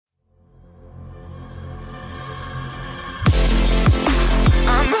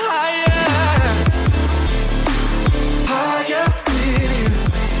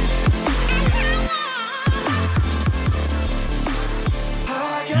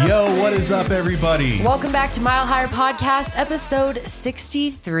Yo, what is up, everybody? Welcome back to Mile Higher Podcast, episode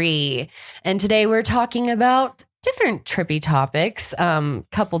 63. And today we're talking about different trippy topics,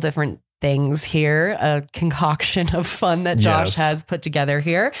 couple different things here, a concoction of fun that Josh has put together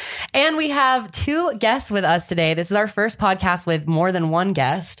here. And we have two guests with us today. This is our first podcast with more than one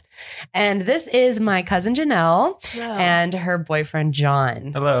guest. And this is my cousin Janelle and her boyfriend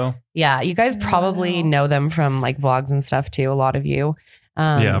John. Hello. Yeah, you guys probably know them from like vlogs and stuff too, a lot of you.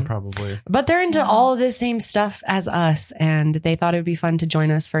 Yeah, probably. But they're into all of the same stuff as us, and they thought it would be fun to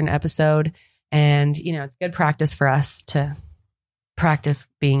join us for an episode. And, you know, it's good practice for us to practice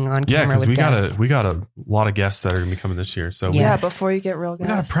being on camera. Yeah, because with we got a lot of guests that are going to be coming this year. So yeah, before you get real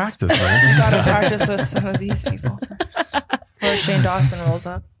guests. We got to practice, man. You got to practice with some of these people. Before Shane Dawson rolls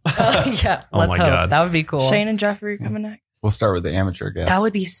up. Yeah, Oh let's my hope. God. That would be cool. Shane and Jeffrey are coming next. We'll start with the amateur guest. That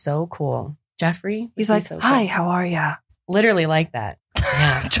would be so cool. Jeffrey? He's would be like, so hi, cool. how are ya? Literally like that.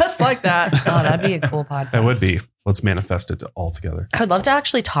 Yeah. Just like that. Oh, that'd be a cool podcast. It would be. Let's manifest it all together. I would love to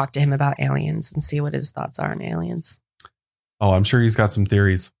actually talk to him about aliens and see what his thoughts are on aliens. Oh, I'm sure he's got some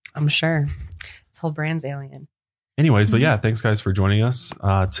theories. I'm sure. His whole brand's alien. Anyways, but yeah, thanks guys for joining us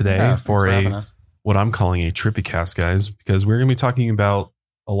today for what I'm calling a trippy cast, guys, because we're going to be talking about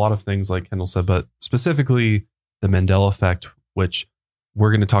a lot of things like Kendall said, but specifically the Mandela effect, which we're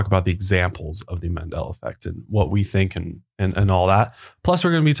going to talk about the examples of the Mandela effect and what we think and all that. Plus,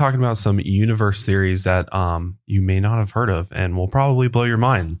 we're going to be talking about some universe theories that you may not have heard of and will probably blow your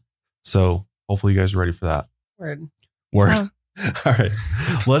mind. So hopefully you guys are ready for that. Word. All right,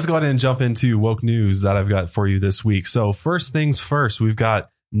 let's go ahead and jump into woke news that I've got for you this week. So first things first, we've got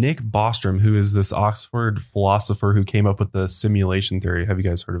Nick Bostrom, who is this Oxford philosopher who came up with the simulation theory. Have you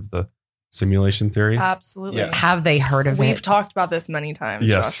guys heard of the simulation theory? Absolutely. Yes. Have they heard of We've it? talked about this many times.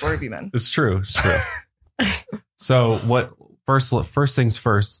 Yes. Josh, where have you been? It's true. It's true. So what first things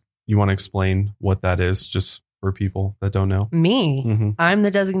first, you want to explain what that is just for people that don't know? Me. Mm-hmm. I'm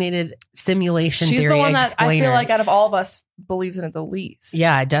the designated simulation She's theory the one that explainer. I feel like out of all of us believes in it the least.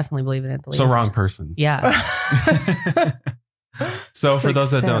 Yeah, I definitely believe in it. So wrong person. Yeah. So It's for like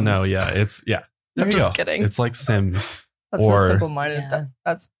those that don't Sims. know, it's There I'm you just go. kidding. It's like Sims. That's Or- what simple-minded.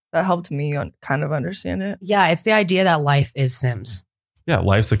 Yeah. That helped me kind of understand it. Yeah, it's the idea that life is Sims. Yeah,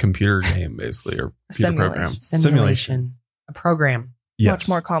 life's a computer game basically, or computer program. Simulation. A program. Yes. Much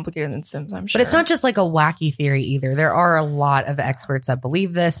more complicated than Sims, I'm sure. But it's not just like a wacky theory either. There are a lot of experts that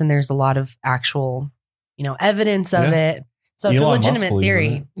believe this, and there's a lot of actual, evidence of it. So it's Elon a Musk legitimate believes in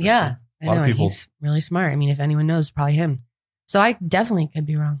theory. it. Yeah. A lot of I know. And people- he's really smart. I mean, if anyone knows, probably him. So I definitely could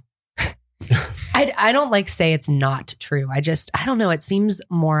be wrong. I don't say it's not true. I don't know. It seems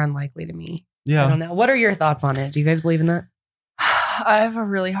more unlikely to me. Yeah. I don't know. What are your thoughts on it? Do you guys believe in that? I have a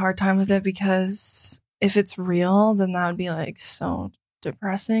really hard time with it because if it's real, then that would be so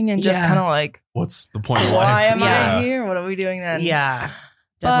depressing and just Yeah. kind of like, What's the point of life? why am Yeah. I here? What are we doing then? Yeah.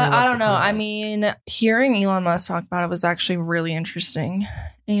 But Definitely, I what's don't the know. point? I mean, hearing Elon Musk talk about it was actually really interesting.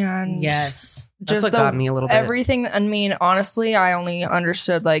 And Yes. That's just what got me a little bit. everything. I mean, honestly, I only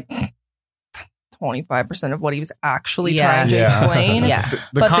understood 25% of what he was actually trying to explain. Yeah. The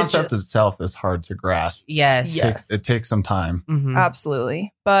But the concept gist- itself is hard to grasp. Yes. Yes. It takes some time. Mhm.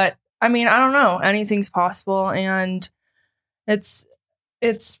 Absolutely. But I mean, I don't know. Anything's possible. And it's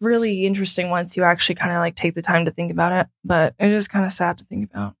really interesting once you actually kind of take the time to think about it. But it is kind of sad to think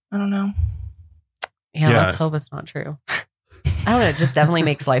about. I don't know. Yeah, Yeah. let's hope it's not true. I don't know. It just definitely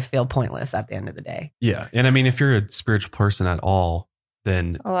makes life feel pointless at the end of the day. Yeah. And I mean, if you're a spiritual person at all,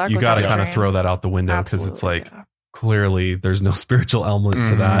 then Oh, that you goes got to out the kind of drain. throw that out the window because it's Absolutely, yeah. clearly there's no spiritual element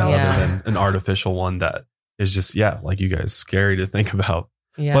to that Yeah. other than an artificial one that is just, like you guys, scary to think about.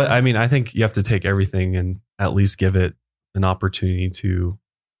 Yeah. But I mean, I think you have to take everything and at least give it an opportunity to,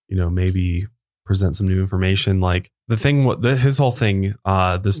 maybe present some new information. Like his whole thing,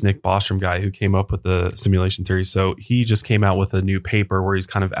 this Nick Bostrom guy who came up with the simulation theory. So he just came out with a new paper where he's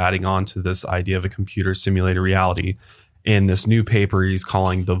kind of adding on to this idea of a computer simulated reality. In this new paper, he's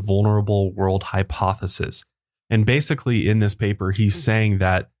calling the vulnerable world hypothesis. And basically in this paper, he's saying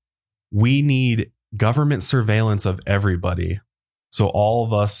that we need government surveillance of everybody. So all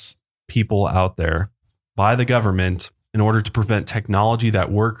of us people out there by the government in order to prevent technology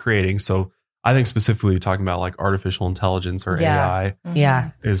that we're creating. So I think specifically talking about artificial intelligence or AI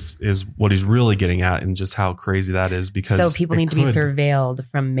Yeah. is what he's really getting at, and just how crazy that is, because So people it need to be could- surveilled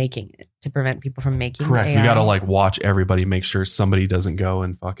from making it to prevent people from making Correct. AI. You got to watch everybody, make sure somebody doesn't go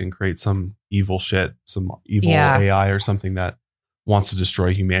and fucking create some evil shit, some evil Yeah. AI or something that wants to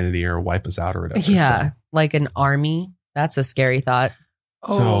destroy humanity or wipe us out or whatever. Yeah. So, Like an army. That's a scary thought.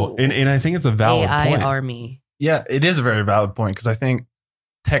 so and I think it's a valid AI point. army. Yeah, it is a very valid point because I think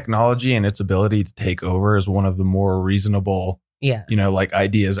technology and its ability to take over is one of the more reasonable, Yeah. like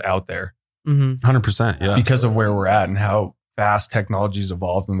ideas out there 100%. Yeah. because of where we're at and how fast technology's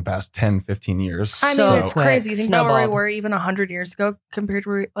evolved in the past 10, 15 years. I mean, So it's quick. crazy. You think about where we Snowballed. were even 100 years ago compared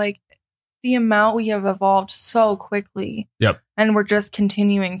to like the amount we have evolved so quickly. Yep. And we're just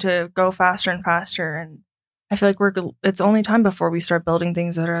continuing to go faster and faster. And I feel like it's only time before we start building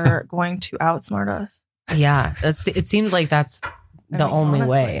things that are going to outsmart us. Yeah. It seems like that's the only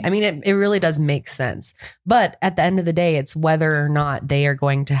way. honestly. I mean, it really does make sense. But at the end of the day, it's whether or not they are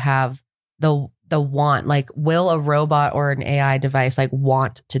going to have the want. Like, will a robot or an AI device like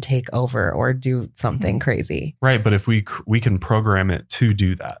want to take over or do something crazy? Right. But if we can program it to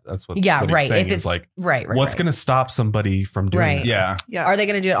do that, that's what. Yeah, what he's right. saying If is it's like, Right. what's going to stop somebody from doing Right. that? Yeah. Yeah. Are they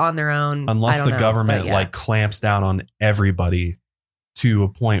going to do it on their own? I Unless don't the know, government but yeah. like clamps down on everybody to a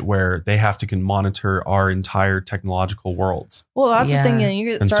point where they have to monitor our entire technological worlds. Well, that's Yeah. the thing. And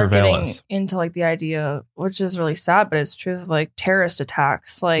you And start surveil getting us. into like the idea, which is really sad, but it's true of like terrorist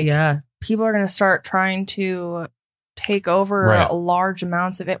attacks. Like yeah. people are going to start trying to take over Right. large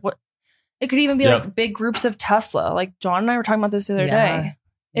amounts of it. It could even be Yep. like big groups of Tesla. Like John and I were talking about this the other Yeah. day.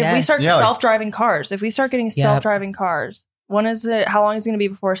 If we Yes. start Yeah, like- self-driving cars, if we start getting Yep. self-driving cars, how long is it going to be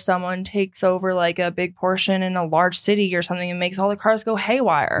before someone takes over like a big portion in a large city or something and makes all the cars go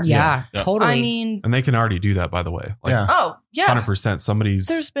haywire? Yeah. Yeah. Totally. I mean, And they can already do that, by the way. Like Yeah. oh yeah, 100%. Somebody's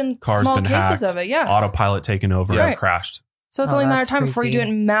there's been car's small been cases hacked, of it. Yeah. autopilot taken over Yeah. and crashed. So it's Oh, only a matter that's of time before you do it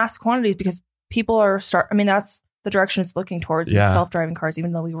freaky. in mass quantities because people are I mean, that's the direction it's looking towards is Yeah. self-driving cars,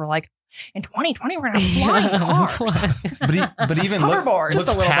 even though we were like, in 2020, we're going to have flying cars. But even look, Hoverboard. Just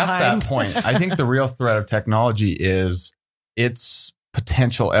look a little past behind. that point. I think the real threat of technology is its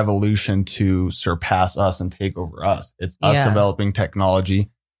potential evolution to surpass us and take over us. It's us Yeah. developing technology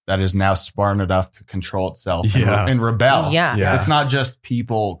that is now smart enough to control itself Yeah. and rebel. Yeah. Yeah. It's not just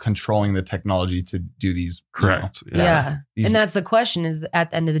people controlling the technology to do these. Correct. Yeah. these- And that's the question is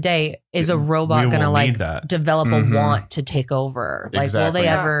at the end of the day, is a robot We going to will like need that. develop Mhm. a want to take over? Like, will Exactly. they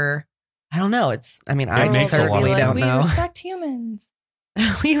Yeah. ever? I don't know. I makes a I lot of certainly sense. don't we know. respect humans.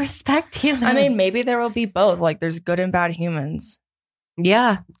 We respect humans. I mean, maybe there will be both. Like, there's good and bad humans.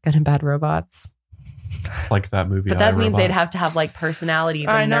 Yeah. Good and bad robots. Like that movie. But that means iRobot. they'd have to have like personalities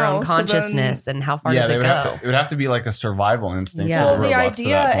I and their know, own so then- consciousness. And how far yeah, does they it would go? have to, it would have to be like a survival instinct. Yeah. for Well, the robots to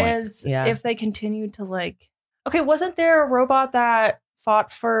that point. idea is Yeah. if they continue to like, okay, wasn't there a robot that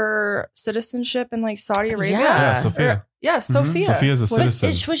fought for citizenship in like Saudi Arabia? Yeah. Yeah, Sophia. Yeah, Sophia. Sophia's a Was-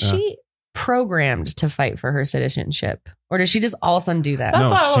 citizen. Was Yeah. she programmed to fight for her citizenship? Or does she just all of a sudden do that? That's No,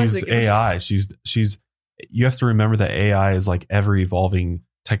 what I was she's thinking. AI. She's. You have to remember that AI is like ever evolving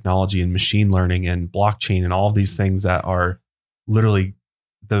technology and machine learning and blockchain and all of these things that are literally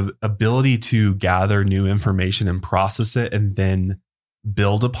the ability to gather new information and process it and then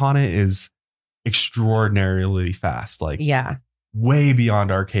build upon it is extraordinarily fast. Like Yeah. way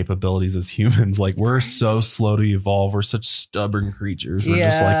beyond our capabilities as humans. Like we're so slow to evolve. We're such stubborn creatures.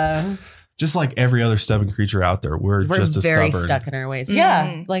 We're just like every other stubborn creature out there. We're just as very stubborn. stuck in our ways. Mhm.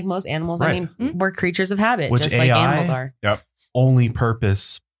 Yeah. Like most animals. I Right. mean, we're creatures of habit, Which just like AI animals are. Only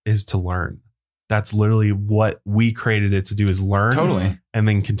purpose is to learn. That's literally what we created it to do, is learn Totally. and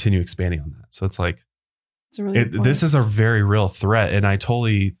then continue expanding on that. So it's like, It's a really good point. this is a very real threat. And I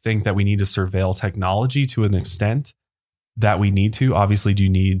totally think that we need to surveil technology to an extent that we need to. Obviously, do you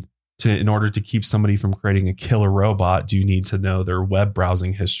need to, in order to keep somebody from creating a killer robot, do you need to know their web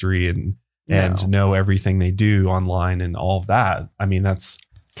browsing history and know everything they do online and all of that? I mean, that's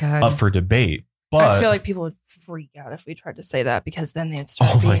God. up for debate. But I feel like people would freak out if we tried to say that because then they'd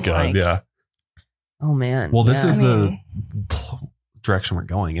start. oh my being God, like, yeah. Oh man. Well, this Yeah. is I the mean- direction we're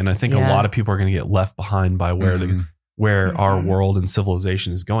going, and I think a Yeah. lot of people are going to get left behind by where Mhm. our Mhm. world and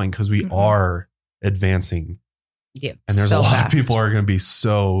civilization is going, because we Mhm. are advancing, Yeah, and there's so a lot fast. of people are going to be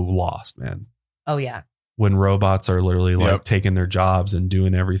so lost, man, Oh yeah. when robots are literally like Yep. taking their jobs and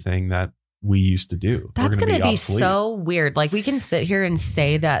doing everything that we used to do. That's We're going to be obsolete. so weird. Like we can sit here and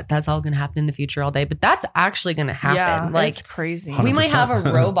say that that's all going to happen in the future all day, but that's actually going to happen. Yeah, like it's crazy. we might have a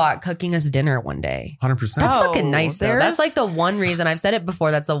 100%. robot cooking us dinner one day. 100%. That's Oh, fucking nice though. That's there's- like the one reason I've said it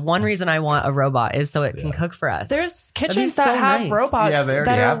before. That's the one reason I want a robot is so it can Yeah. cook for us. There's be kitchens so that have nice. robots Yeah, they already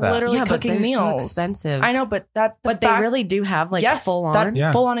that are have that. literally yeah, but cooking they're so meals. expensive. I know, but but they really do have like yes, full on. that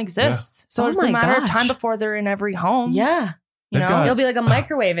Yeah. full on exists. So Oh it's a my matter of gosh. time before they're in every home. Yeah, you They've know. got- it'll be like a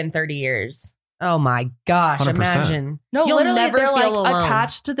microwave in 30 years. Oh my gosh! 100%. Imagine. No, You'll literally, never they're feel like alone.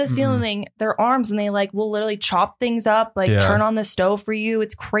 attached to the ceiling, their arms, and they like will literally chop things up, like Yeah. turn on the stove for you.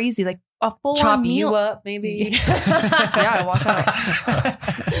 It's crazy, like a full Chop on meal. you up, maybe. Yeah, I walk out.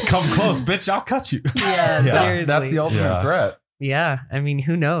 Come close, bitch. I'll cut you. Yeah, Yeah. seriously. That's the ultimate Yeah. threat. Yeah. I mean,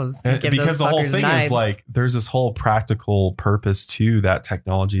 who knows? And Give because those the whole fuckers thing knives. is like, there's this whole practical purpose to that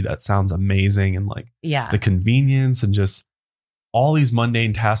technology that sounds amazing, and like yeah. the convenience and just all these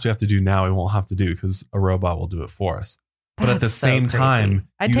mundane tasks we have to do now, we won't have to do because a robot will do it for us. But at the That's so same crazy. time,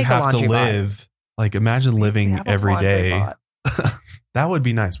 I'd you take a have to laundry bot. live. Like, imagine They living have a every laundry day. bot. That would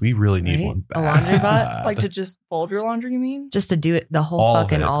be nice. We really need Right? one. A laundry bot? bad. Like to just fold your laundry, you mean? Just to do it, the whole All of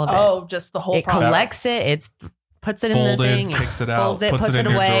fucking it. all of it. Oh, just the whole It process. collects it. Puts it in the folded, thing. kicks it out, folds it, puts puts it in it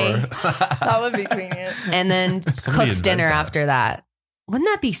your away. drawer. That would be convenient. And then Somebody cooks invent dinner that. after that. Wouldn't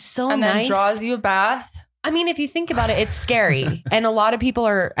that be so And then nice? draws you a bath. I mean, if you think about it, it's scary. And a lot of people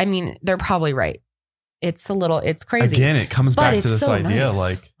are, I mean, they're probably right. It's crazy. Again, it comes But back it's to this so idea,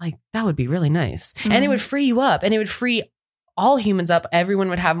 nice. like that would be really nice. And it Mhm. would free you up, and it would free all humans up. Everyone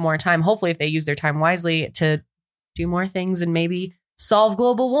would have more time. Hopefully, if they use their time wisely to do more things and maybe solve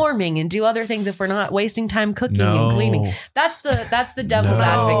global warming and do other things if we're not wasting time cooking and cleaning. That's the devil's No.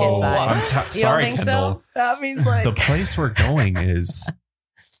 advocate side. I'm You don't sorry, think so? Kendall. That means like The place we're going is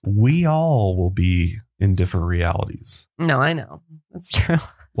we all will be in different realities. No, I know. That's true.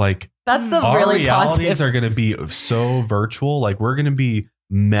 Like, That's the our really realities positive. are going to be so virtual. Like, we're going to be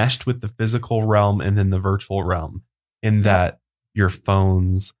meshed with the physical realm and then the virtual realm, in that your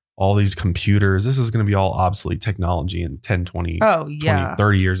phones, all these computers, this is going to be all obsolete technology in 10, 20, oh 20, yeah.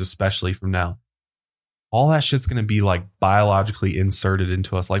 30 years, especially from now. All that shit's going to be like biologically inserted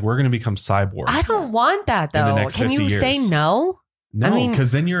into us. Like, we're going to become cyborgs. I don't want that In the though. next Can 50 you say years. no? No, I mean-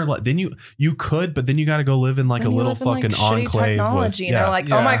 because then you're like, then you could, but then you got to go live in like Then a you little live in, like, fucking shitty enclave technology, with, and they're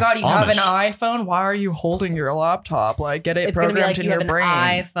like, "Oh my god, you have an Amish. iPhone? Why are you holding your laptop? Like, get it It's gonna be programmed like in you have your an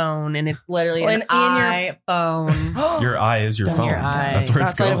brain." iPhone, and it's literally Well, an in your- iPhone. Your eye is your Down phone. your eye. That's where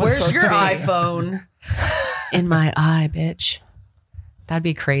That's it's like, going. Where's supposed your to be. iPhone? In my eye, bitch. That'd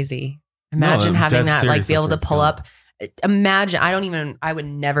be crazy. Imagine No, having dead that, like, serious, be able to that's pull where up. Imagine, I would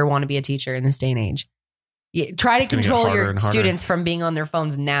never want to be a teacher in this day and age. Try to It's gonna get control harder your and harder. students from being on their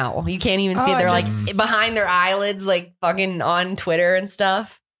phones now. You can't even see Oh, they're like just- behind their eyelids, like fucking on Twitter and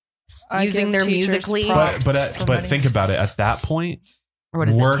stuff. I using give their teachers Musical.ly. props But so but many think about it. At that point, Or what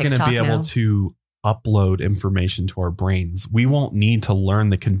is we're it? going to TikTok be able now? to upload information to our brains. We won't need to learn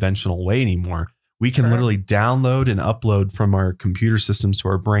the conventional way anymore. We can Sure. literally download and upload from our computer systems to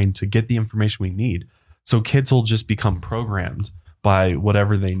our brain to get the information we need. So kids will just become programmed by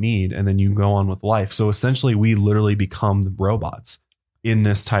whatever they need, and then you go on with life. So essentially, we literally become the robots in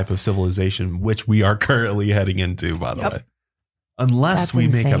this type of civilization, which we are currently heading into, by the Yep. way. Unless That's we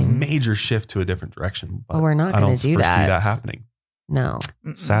make a insane. major shift to a different direction. But we're not I going don't to do foresee that. that happening, No,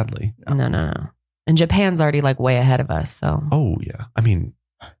 Mm-mm. sadly. no. And Japan's already like way ahead of us. So Oh, yeah. I mean,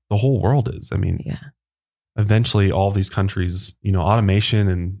 the whole world is. I mean, yeah. eventually all these countries, automation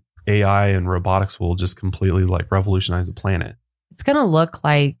and AI and robotics will just completely like revolutionize the planet. It's gonna look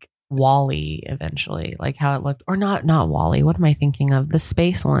like Wall-E eventually, like how it looked, or not Wall-E. What am I thinking of? The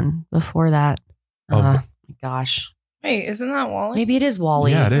space one before that. Oh. Gosh, Wait, isn't that Wally? maybe it is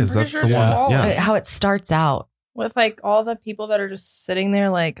Wall-E. Yeah, it is. pretty That's sure the it's one. Wall-E. Yeah. How it starts out. With like all the people that are just sitting there,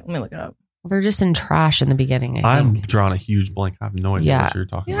 like, let me look it up. They're just in trash in the beginning. I I'm think drawing a huge blank. I have no idea Yeah. what you're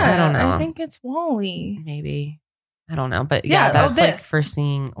talking Yeah, about. I don't know. I think it's Wally. maybe I don't know, but Yeah, yeah, that's like this.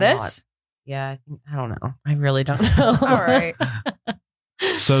 foreseeing a lot. This? Yeah, I don't know. I really don't know. All right.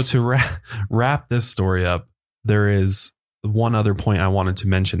 So to wrap this story up, there is one other point I wanted to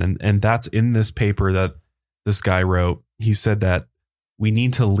mention, and that's in this paper that this guy wrote. He said that we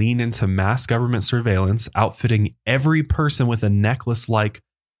need to lean into mass government surveillance, outfitting every person with a necklace like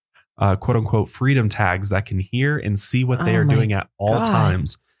quote unquote freedom tags that can hear and see what they Oh are my doing at all God.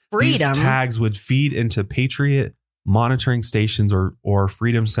 times. Freedom. These tags would feed into Patriot monitoring stations or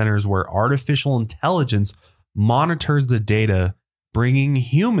freedom centers where artificial intelligence monitors the data, bringing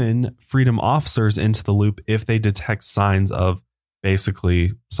human freedom officers into the loop if they detect signs of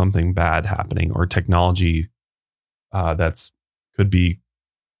basically something bad happening or technology that's could be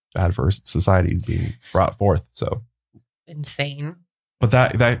bad for society being brought forth. So, Insane. but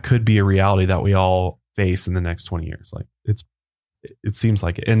that could be a reality that we all face in the next 20 years. Like it seems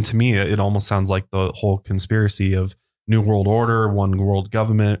like it. And to me, it almost sounds like the whole conspiracy of New World Order, one world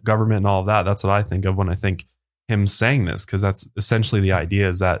government and all of that. That's what I think of when I think him saying this, because that's essentially the idea,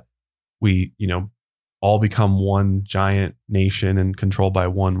 is that we, all become one giant nation and controlled by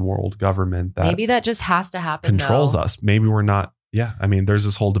one world government that Maybe that just has to happen. controls though. us. Maybe we're not. Yeah. I mean, there's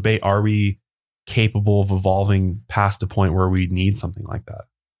this whole debate. Are we capable of evolving past a point where we need something like that?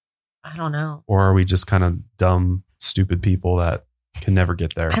 I don't know. Or are we just kind of dumb, stupid people that can never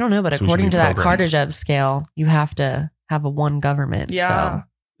get there? I don't know, but So we should according be to that programmed. Kardashev scale, you have to have a one government. Yeah. So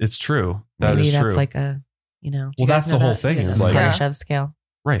It's true. That maybe is that's true. like a You know, Well, that's the whole thing, is like- Khrushchev scale.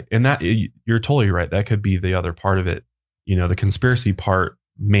 Right. And that you're totally right. That could be the other part of it. You know, the conspiracy part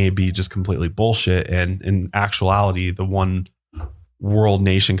may be just completely bullshit. And in actuality, the one world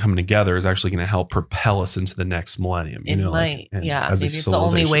nation coming together is actually going to help propel us into the next millennium. You It know, might. and Yeah. as a Maybe it's the only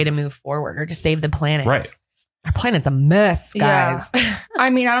civilization. way to move forward or to save the planet. Right. Our planet's a mess, guys. I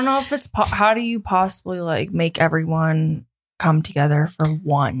mean, I don't know if it's how do you possibly like make everyone come together for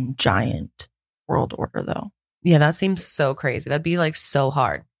one giant world order though? Yeah, that seems so crazy. That'd be like so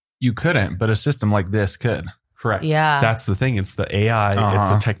hard. You couldn't, but a system like this could. Correct. Yeah. That's the thing. It's the AI. It's the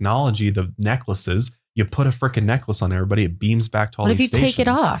Uh-huh. technology, the necklaces. You put a freaking necklace on everybody. It beams back to all What if you these stations. take it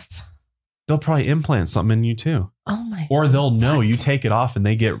off? They'll probably implant something in you too. Oh my. Or they'll know What? you take it off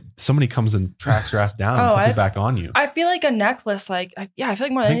and somebody comes and tracks your ass down and Oh, puts it I've- back on you. I feel like a necklace, like I feel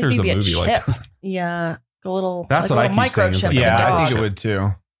like more I than think anything, there's a be a movie chip, like this. Yeah. a little. That's like what a I little keep saying is microchip. like in a a Yeah, I dog. think it would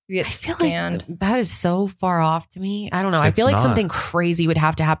too. You get I feel scanned. like that is so far off to me. I don't know. I It's feel like not. something crazy would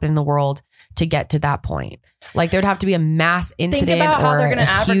have to happen in the world to get to that point. Like there'd have to be a mass incident. Think about how or they're going to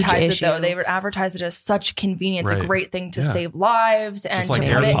a huge advertise it, issue. though. They would advertise it as such convenience, Right. a great thing to Yeah. save lives, and Just like to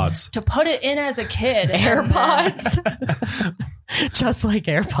put AirPods. to put it in as a kid. AirPods. Just like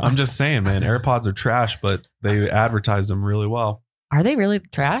AirPods. I'm just saying, man, AirPods are trash, but they advertised them really well. Are they really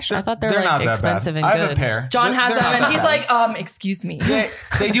trash? I thought they're not like that expensive bad. and I good. have a pair. John has They're them, not and that he's bad. like, excuse me.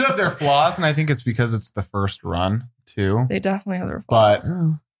 They do have their flaws, and I think it's because it's the first run too. They definitely have their But flaws.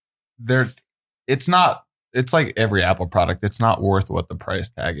 Oh. it's like every Apple product. It's not worth what the price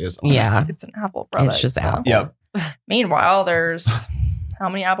tag is. on it. Yeah. It's an Apple product. It's just Apple. Yep. Meanwhile, there's how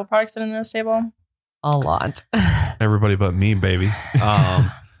many Apple products in this table? A lot. Everybody but me, baby.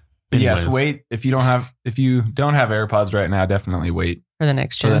 But yes, anyways. wait. If you don't have AirPods right now, definitely wait For the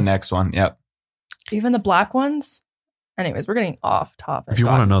next for the gen. next one. Yep. Even the black ones? Anyways, we're getting off topic. If you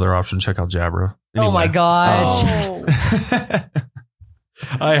want another option, check out Jabra. Oh my Anyway. gosh. Oh.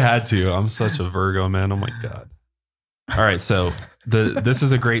 I had to. I'm such a Virgo, man. Oh my God. All right. So this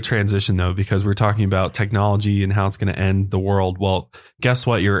is a great transition though, because we're talking about technology and how it's going to end the world. Well, guess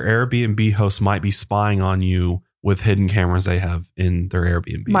what? Your Airbnb host might be spying on you with hidden cameras they have in their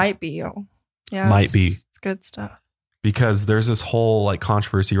Airbnbs. Might be. Oh. Yeah. Might be. It's good stuff. Because there's this whole like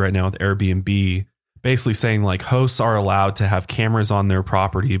controversy right now with Airbnb basically saying like hosts are allowed to have cameras on their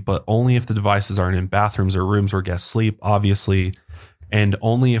property, but only if the devices aren't in bathrooms or rooms where guests sleep, obviously, and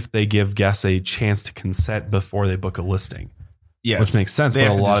only if they give guests a chance to consent before they book a listing. Yes. Which makes sense, They but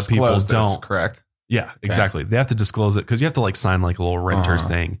have a to lot of people disclose this, don't. Correct. Yeah, exactly. They have to disclose it because you have to like sign like a little renter's Uh-huh.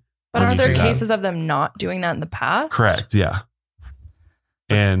 thing. But when are you there do that. cases of them not doing that in the past? Correct. Yeah.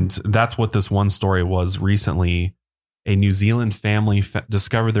 And that's what this one story was recently. A New Zealand family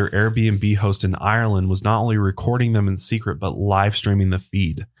discovered their Airbnb host in Ireland was not only recording them in secret, but live streaming the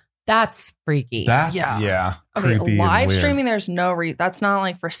feed. That's freaky. That's Yeah. Okay, creepy and live weird. streaming, there's no that's not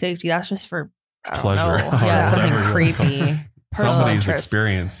like for safety. That's just for I don't Pleasure. know. Oh, yeah, something whatever. creepy. Somebody's interests.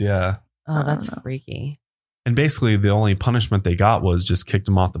 experience. Yeah. Oh, that's I don't know. freaky. And basically the only punishment they got was just kicked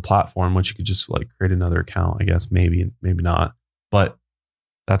them off the platform, which you could just like create another account, I guess, maybe not. But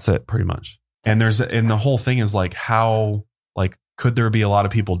that's it pretty much. And the whole thing is like how like could there be a lot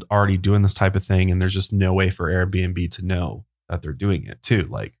of people already doing this type of thing and there's just no way for Airbnb to know that they're doing it too?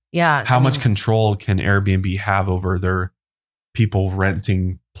 Like Yeah. how I much mean, control can Airbnb have over their people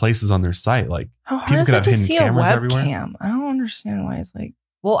renting places on their site? Like How hard People is could it have to hidden see a cameras everywhere. webcam? I don't understand why it's like.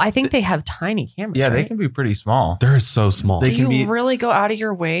 Well, I think they have tiny cameras. Yeah, they right? can be pretty small. they're so small. They Do can you be- really go out of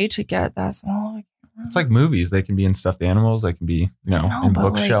your way to get that small? It's like movies. They can be in stuffed animals. They can be, know, in but,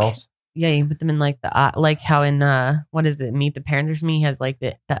 like- bookshelves. Yeah, you put them in like the eye, like how in what is it? Meet the Parents. There's Me has like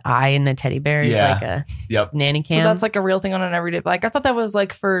the eye in the teddy bear is Yeah. like a Yep. nanny cam. So that's like a real thing on an everyday. Like I thought that was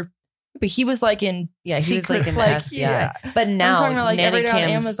like for, but he was like in Yeah, he was, secret, like, in the like FBI. yeah. But I'm now talking about like nanny every day on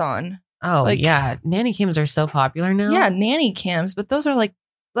cams. Amazon. Oh like- yeah, nanny cams are so popular now. Yeah, nanny cams, but those are like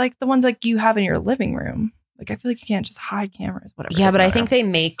the ones like you have in your living room. Like I feel like you can't just hide cameras. Whatever. yeah, doesn't but I matter. think they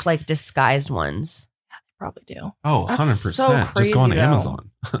make like disguised ones. probably do. Oh, That's 100%. so Just go on crazy, though.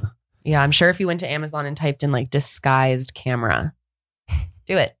 Amazon. Yeah, I'm sure if you went to Amazon and typed in like disguised camera,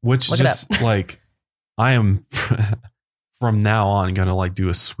 do it. Which Look it just like I am from now on going to like do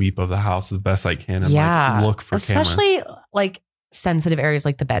a sweep of the house as best I can and Yeah, like look for especially like sensitive areas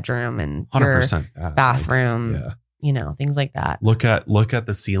like the bedroom and your 100% that. bathroom. Like, yeah. You know, things like that. Look at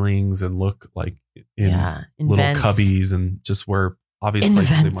the ceilings and look like in Yeah, in little vents. cubbies and just where obvious In the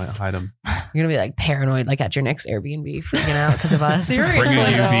places they vents. might hide them. You're gonna be like paranoid, like at your next Airbnb, freaking out because of us. Seriously. Bring a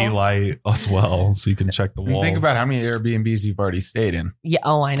Seriously, UV though. light as well so you can check the And walls. think about how many Airbnbs you've already stayed in. Yeah.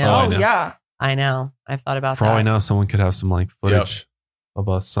 Oh, I know. Oh, I Oh, know. yeah. I know. I've thought about For all that. I know, someone could have some like footage of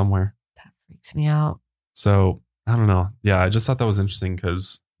us somewhere. That freaks me out. So I don't know. Yeah, I just thought that was interesting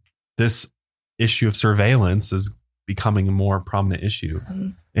because this issue of surveillance is becoming a more prominent issue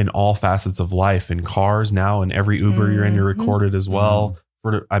in all facets of life, in cars now, in every Uber you're in, you're recorded as well.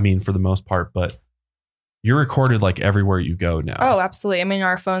 For the most part, but you're recorded like everywhere you go now. Oh, absolutely. I mean,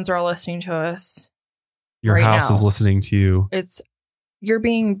 our phones are all listening to us. Your right house now. is listening to you. You're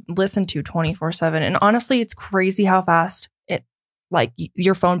being listened to 24/7. And honestly, it's crazy how fast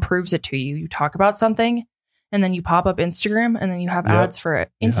your phone proves it to you. You talk about something and then you pop up Instagram and then you have ads for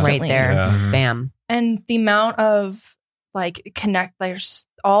it instantly. Right there. Yeah. Bam. And the amount of there's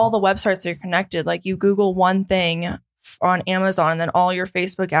all the websites that are connected. Like you Google one thing on Amazon and then all your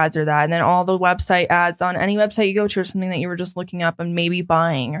Facebook ads are that. And then all the website ads on any website you go to or something that you were just looking up and maybe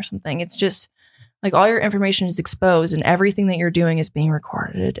buying or something. It's just like all your information is exposed and everything that you're doing is being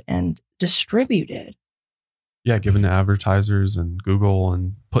recorded and distributed. Yeah, given to advertisers and Google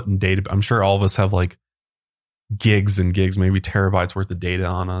and putting data. I'm sure all of us have like gigs and gigs, maybe terabytes worth of data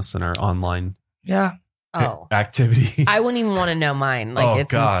on us and our online activity. I wouldn't even want to know mine. Like,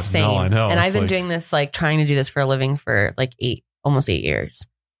 it's God, insane. no, I know. And It's I've been like- doing this, like trying to do this for a living for like almost 8 years,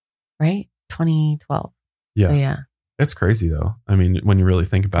 right? 2012. Yeah. So, yeah. It's crazy though. I mean, when you really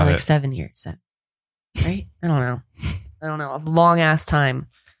think Or about like it. 7 years, right? I don't know. A long ass time.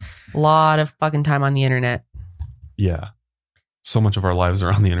 A lot of fucking time on the internet. Yeah. So much of our lives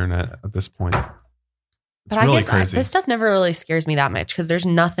are on the internet at this point. It's But I really guess crazy. this stuff never really scares me that much because there's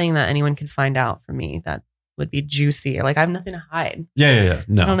nothing that anyone could find out from me that would be juicy. Like, I have nothing to hide. Yeah.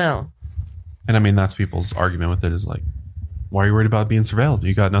 No. I don't know. And I mean, that's people's argument with it is like, why are you worried about being surveilled?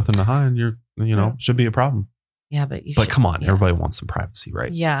 You got nothing to hide. Should be a problem. Yeah, but Come on, yeah. everybody wants some privacy,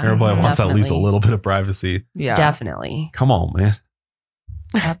 right? Yeah. Everybody wants at least a Definitely. little bit of privacy. Yeah. Definitely. Come on, man.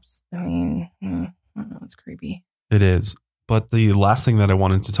 I mean, I don't know. It's creepy. It is. But the last thing that I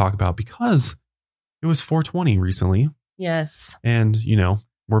wanted to talk about, because it was 420 recently, Yes. and,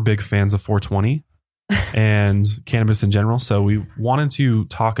 we're big fans of 420 and cannabis in general. So we wanted to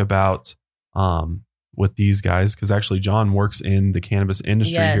talk about with these guys, because actually John works in the cannabis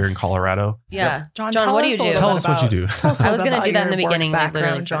industry here in Yes. Colorado. Yeah. John, John, tell what do us you a do? little Tell bit us what you do. about- tell us a I was little going to bit do that in about the your beginning. work I literally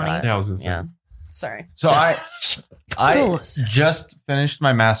background, Johnny. forgot. Yeah, I was going to say. Yeah. Sorry. So I just finished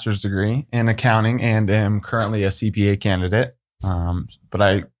my master's degree in accounting and am currently a CPA candidate. But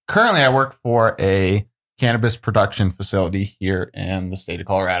I work for a cannabis production facility here in the state of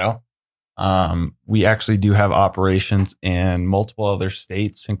Colorado. We actually do have operations in multiple other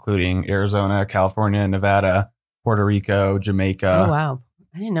states, including Arizona, California, Nevada, Puerto Rico, Jamaica, Oh, wow.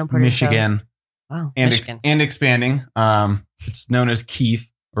 I didn't know Puerto Rico. Michigan, Wow. and Michigan. and expanding. It's known as Keef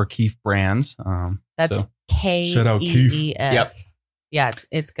or Keef Brands. That's so- Shout out Keef. KEEF. Yep. Yeah,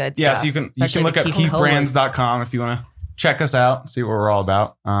 it's good Yeah, stuff. so you can Especially look the up Keef Colas. keefbrands.com if you want to check us out, see what we're all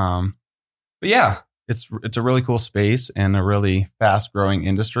about. But yeah, it's a really cool space and a really fast growing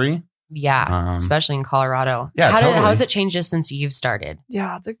industry. Yeah, especially in Colorado. Yeah, How totally. has it changed just since you've started?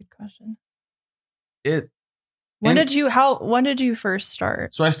 Yeah, that's a good question. When When did you first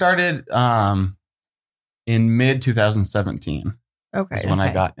start? So I started in mid 2017 Okay. is when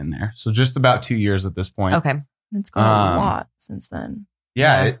I got in there. So just about 2 years at this point. Okay. It's grown a Um, lot since then.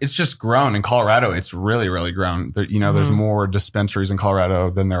 Yeah, Yeah. it's just grown in Colorado. It's really, really grown. There's Mhm. more dispensaries in Colorado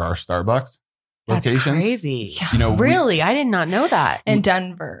than there are Starbucks That's locations. crazy. We- Really? I did not know that. In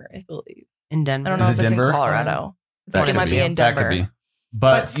Denver, I believe. In Denver. I don't Is know it if it's Denver? in Colorado. I that think it could might be in That Denver. could be.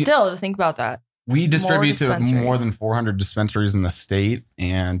 But But still, to think about that. we distribute to dispensaries. more than 400 dispensaries in the state.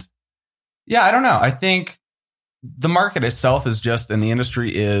 And yeah, I don't know. I think the market itself is just, and the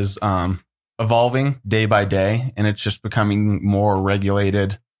industry is evolving day by day, and it's just becoming more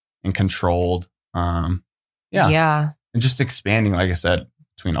regulated and controlled. Yeah. Yeah. And just expanding, like I said,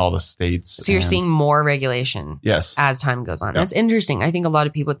 between all the states. So you're and- seeing more regulation Yes. as time goes on. Yep. That's interesting. I think a lot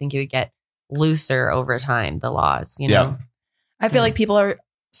of people think it would get looser over time, the laws, you Yeah. know? I feel Mm. like people are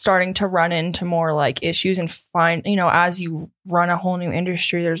starting to run into more like issues and find, as you run a whole new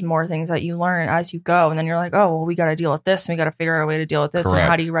industry, there's more things that you learn as you go. And then you're like, oh, well, we got to deal with this and we got to figure out a way to deal with this. And how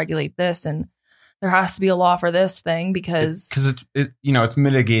Correct. do you regulate this? And there has to be a law for this thing because it's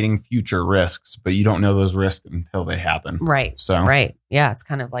mitigating future risks, but you don't know those risks until they happen. Right. So Right. Yeah. It's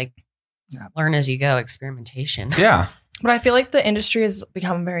kind of like learn as you go experimentation. yeah, But I feel like the industry has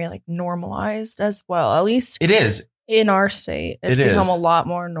become very like normalized as well. At least it is. in our state, it's It become is. a lot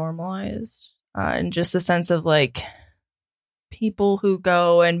more normalized. And just the sense of like people who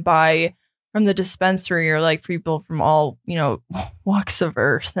go and buy from the dispensary are like people from all, walks of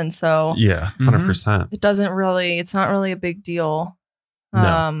earth. And so Yeah, Mhm. 100%. it's not really a big deal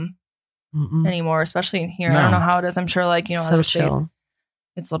No. Mm-mm. anymore, especially in here. I No. don't know how it is. I'm sure like, So other states. chill.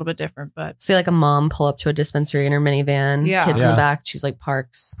 it's a little bit different, but See like a mom pull up to a dispensary in her minivan, Yeah. kids in Yeah. the back. She's like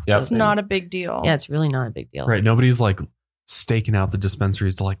parks. Yep. it's not a big deal. Yeah, it's really not a big deal. Right. Nobody's like staking out the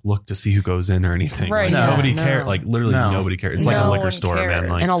dispensaries to like look to see who goes in or anything. Right. Like, No. nobody No. cares. Like literally No. nobody cares. It's like No a liquor one store, man. cares.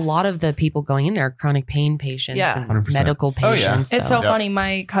 Like And a lot of the people going in there are chronic pain patients Yeah. and 100%. medical Oh, yeah. patients. It's so Yep. funny.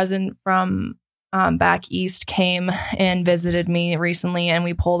 My cousin from back east came and visited me recently, and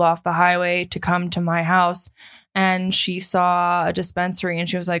we pulled off the highway to come to my house. And she saw a dispensary, and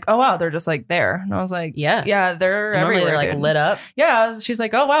she was like, "Oh wow, they're just like there." And I was like, Yeah. yeah, they're Normally everywhere." they're like dude. lit up. Yeah, she's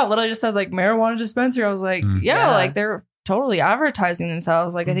like, "Oh wow," literally just says like marijuana dispensary. I was like, Mm. yeah, Yeah. like they're totally advertising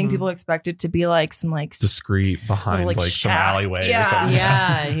themselves. Like I think Mhm. people expect it to be like some like discreet behind Little, like, like, some shack. alleyway or Yeah. something.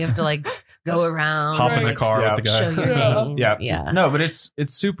 Yeah, you have to like go around, Hop in the like, car Yeah. with the show guy. your Yeah. name. Yeah. Yeah. No, but it's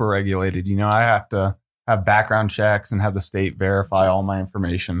super regulated. You know, I have to have background checks and have the state verify all my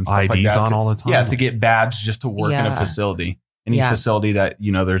information. And stuff like IDs that on to- all the time. Yeah, to get badged just to work in a Yeah. facility. Any Yeah. facility that,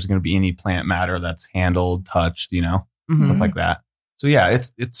 you know, there's going to be any plant matter that's handled, touched, you know, Mhm. stuff like that. So yeah,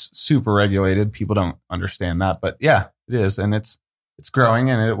 it's super regulated. People don't understand that, but yeah, it is, and it's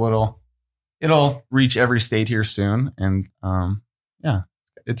growing, and it'll reach every state here soon, and yeah,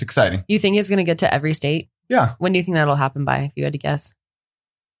 it's exciting. You think it's going to get to every state? Yeah, When do you think that'll happen by, if you had to guess?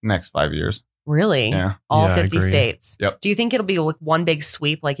 next 5 years. Really? Yeah. All Yeah, I 50 agree. states? Yep. Do you think it'll be like one big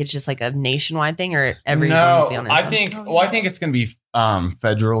sweep? Like it's just like a nationwide thing, or everyone No, will be on its I own? think. Oh, Well, I yeah. think it's going to be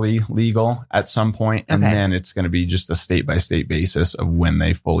federally legal at some point, and Okay. then it's going to be just a state by state basis of when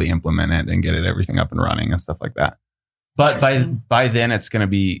they fully implement it and get it everything up and running and stuff like that. But Interesting. by then, it's going to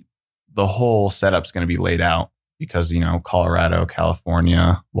be the whole setup's going to be laid out because, you know, Colorado,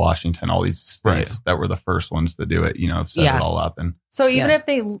 California, Washington, all these states that were the first ones to do it, you know, have set Yeah. it all up and So even Yeah. if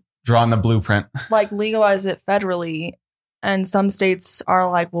they drawn the blueprint. like legalize it federally, and some states are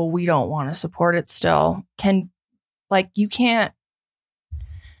like, well, we don't want to support it still. You can't.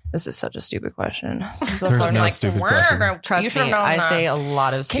 This is such a stupid question. There's I'm no like, stupid "Wah, questions." you Trust should me, know I that." say a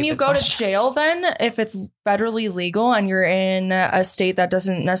lot of Can you stupid go questions. to jail then if it's federally legal and you're in a state that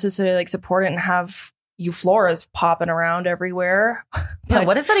doesn't necessarily like support it and have euphoras popping around everywhere? Yeah, But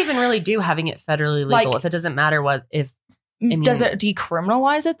what does that even really do, having it federally legal, Like- if it doesn't matter what, if, mean- does it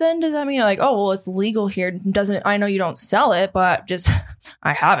decriminalize it then? Does that mean you're like, oh, well, it's legal here? Doesn't, I know you don't sell it, but just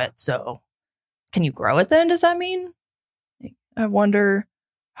I have it. So can you grow it then? Does that mean? I wonder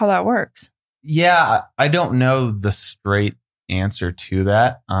how that works. Yeah, I don't know the straight answer to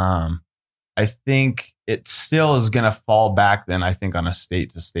that. I think it still is going to fall back then, I think, on a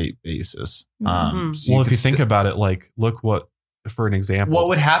state to state basis. Mhm. So Well, if could you think st- about it, like, look what, for an example, what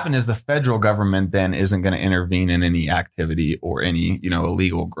would happen is the federal government then isn't going to intervene in any activity or any, you know,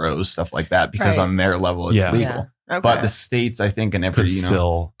 illegal grows, stuff like that, because Right. on their level, it's Yeah. legal. Yeah. Okay. But the states, I think, and every, could you know,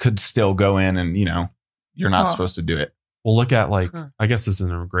 still, could still go in and, you know, you're not Huh. supposed to do it. well, look at like, Huh. I guess this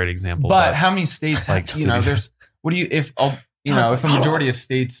isn't a great example, But how many states, Like you know, cities. there's, what do you, if a majority of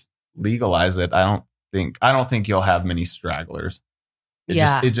states legalize it, I don't think you'll have many stragglers. It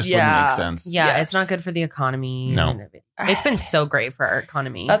Yeah. just wouldn't Yeah. make sense. Yeah, Yes. it's not good for the economy. No. and everything. It's been so great for our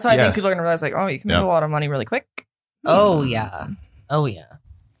economy. That's why I think Yes. people are going to realize, like, oh, you can make Yeah. a lot of money really quick. Oh, yeah. Oh, yeah.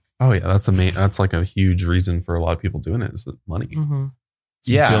 oh yeah, that's like a huge reason for a lot of people doing it is the money. hmm It's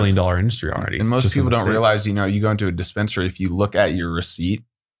a Yeah. $1 billion industry already. And most just in people the don't state. realize, you know, you go into a dispensary, if you look at your receipt,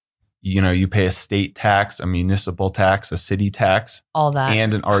 you know, you pay a state tax, a municipal tax, a city tax, All that.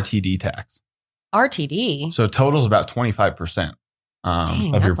 and an RTD tax. RTD. So total's about 25%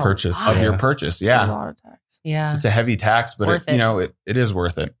 Dang, of your that's a purchase. lot. of your Yeah. purchase. It's a Yeah. lot of tax. Yeah. It's a heavy tax, but Worth it, you it. know, it is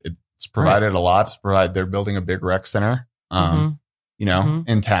worth it. It's provided a lot. It's provided, they're building a big rec center, Mhm. you know, Mhm.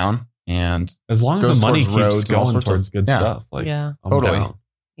 in town. And As long as goes the money towards keeps roads and all going sorts of- towards good yeah. stuff, like Yeah. I'm Totally. down.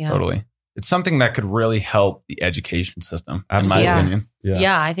 Yeah. totally, it's something that could really help the education system, in Absolutely. my Yeah. opinion,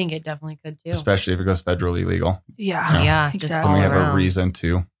 Yeah. I think it definitely could too. especially if it goes federally legal. Yeah. Yeah, just exactly. Then we all have around. a reason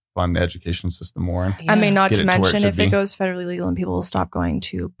to fund the education system more. And Yeah. I mean, not Get to it to where it mention should if it be. goes federally legal and people will stop going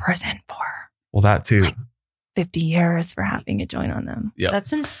to prison for Well, that too. 50 years for having a joint on them. Yep.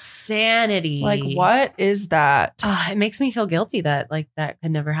 That's insanity. Like, what is that? It makes me feel guilty that like that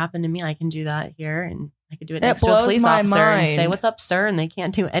could never happen to me. I can do that here, and I could do it It next to a blows police my officer and say, mind. "What's up, sir?" And they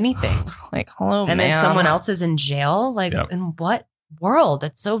can't do anything. Like, hello, And then ma'am. someone else is in jail. Like, Yep. in what world?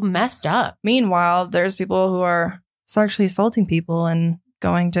 It's so messed up. Meanwhile, there's people who are sexually assaulting people and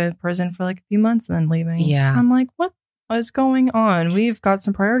going to prison for like a few months and then leaving. Yeah. I'm like, what is going on? We've got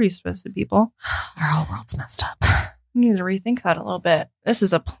some priorities for this, people. Our whole world's messed up. We need to rethink that a little bit. This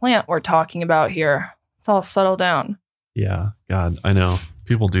is a plant we're talking about here. Let's all settle down. Yeah, God, I know.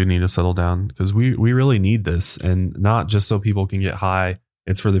 People do need to settle down because we really need this, and not just so people can get high.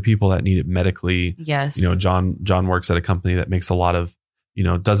 It's for the people that need it medically. Yes. You know, John works at a company that makes a lot of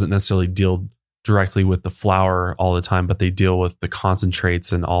doesn't necessarily deal directly with the flower all the time, but they deal with the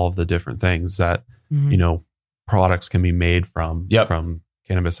concentrates and all of the different things that, products can be made from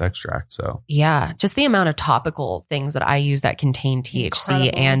cannabis extract. So yeah, just the amount of topical things that I use that contain THC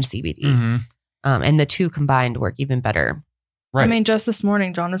Incredible. and CBD. And the two combined work even better. right. I mean, just this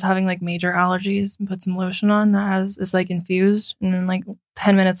morning, John was having like major allergies and put some lotion on that is like infused. And then like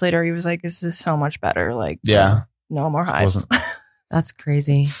 10 minutes later, he was like, this is so much better. Like, Yeah. no more hives. That's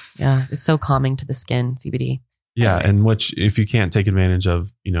crazy. Yeah. It's so calming to the skin, CBD. Yeah, and which if you can't take advantage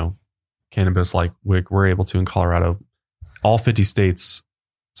of, cannabis like we're able to in Colorado, all 50 states,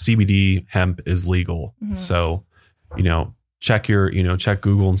 CBD hemp is legal. Mhm. So, check check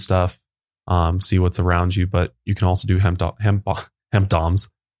Google and stuff, see what's around you. But you can also do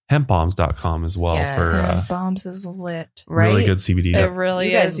hempbombs.com as well Yes. for Bombs is lit. Right? really good CBD. It really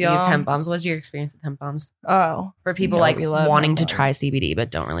You guys is. use y'all. hemp bombs. What's your experience with hemp bombs? Oh, For people No, like we love wanting hemp to bombs. try CBD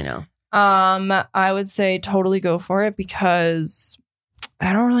but don't really know. I would say totally go for it because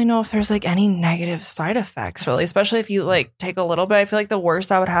I don't really know if there's like any negative side effects really, especially if you like take a little bit. I feel like the worst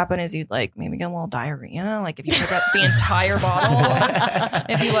that would happen is you'd like maybe get a little diarrhea. Like if you took up the entire bottle,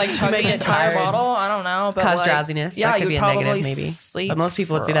 if you like chug Make the it entire tired. bottle, I don't know. But Cause like, drowsiness. yeah, That could you'd be a probably negative maybe. sleep But most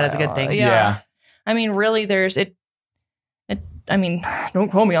people would see for that as a good while. thing. Yeah. Yeah. I mean, really, there's it. I mean, don't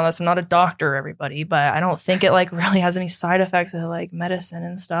quote me on this. I'm not a doctor, everybody, but I don't think it like really has any side effects of like medicine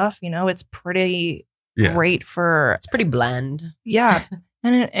and stuff. It's pretty Yeah. great for It's pretty bland. yeah,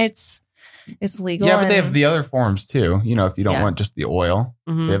 and it's legal. Yeah, but they and- have the other forms too. If you don't Yeah. want just the oil,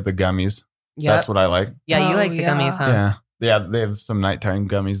 Mhm. they have the gummies. Yep. That's what I like. Yeah, you Oh, like the yeah. gummies, huh? Yeah. Yeah. They have some nighttime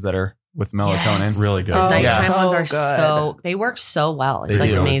gummies that are with melatonin. Yes. Really good. The Oh, nighttime yeah. ones are So good. they work so well. They It's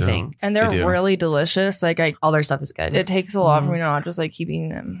like do. amazing. and they're They do. really delicious. Like All their stuff is good. it takes a lot Mhm. for me to not just like keep eating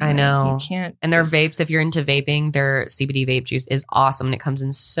them. I Like, know. you can't. And their just- vapes, if you're into vaping, their CBD vape juice is awesome. And it comes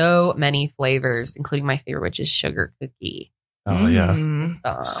in so many flavors, including my favorite, which is sugar cookie. Oh yeah.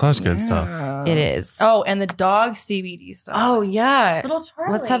 Mm. Such good stuff. Yeah. It is. Oh, and the dog CBD stuff. Oh, yeah. little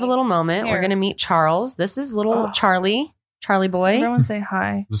Charlie. Let's have a little moment. We're Here. going to meet Charles. This is little Oh. Charlie boy. Everyone say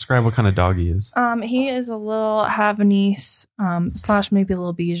hi. Describe what kind of dog he is. He is a little Havanese, / maybe a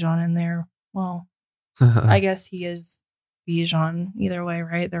little Bichon in there. Well, I guess he is Bichon either way,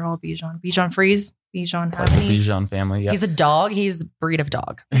 right? They're all Bichon. Bichon Frise, Bichon Like the Havanese. Bichon family. Yeah. He's a dog. He's a breed of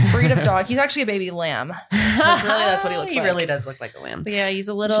dog. Breed of dog. He's actually a baby lamb. That's what he looks He like. really does look like a lamb. But yeah, he's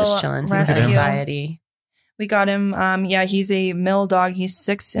a He's little just chilling. He's got rescue. anxiety. We got him. Yeah, he's a mill dog. He's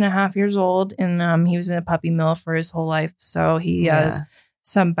 6.5 years old, and he was in a puppy mill for his whole life. So he has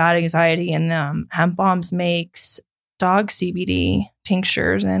some bad anxiety. And Hemp Bombs makes dog CBD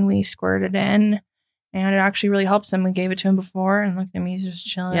tinctures, and we squirted it in, and it actually really helps him. We gave it to him before, and look at him, he's just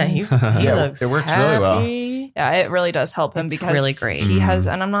chilling. Yeah, he Yeah, looks it works really well. happy. yeah, it really does help him It's because really great. He has,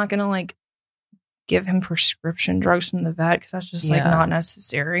 Mhm. and I'm not gonna like give him prescription drugs from the vet because that's just like Yeah. not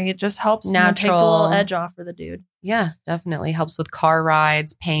necessary. It just helps take the Natural. little edge off for the dude. Yeah, definitely helps with car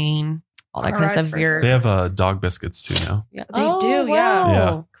rides, pain, all that Car kind of rides stuff. for You're- They have dog biscuits too now. Yeah, they do. Yeah. wow.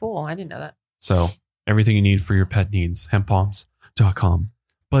 Yeah. Cool. I didn't know that. So everything you need for your pet needs, hempbombs.com.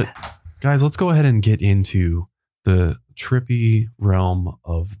 But guys, let's go ahead and get into the trippy realm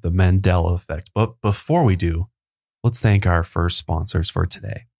of the Mandela effect. But before we do, let's thank our first sponsors for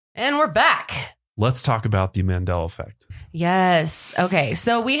today. And we're back. Let's talk about the Mandela effect. Yes. Okay.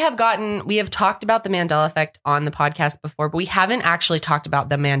 So we have talked about the Mandela effect on the podcast before, but we haven't actually talked about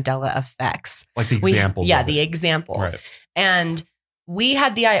the Mandela effects. Like the examples. Yeah, of the it. examples. Right. And we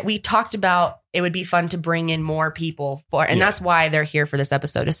talked about it would be fun to bring in more people and Yeah. that's why they're here for this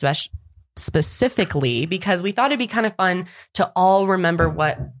episode, especially specifically because we thought it'd be kind of fun to all remember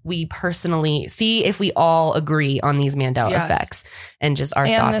what we personally see if we all agree on these Mandela Yes. effects and just our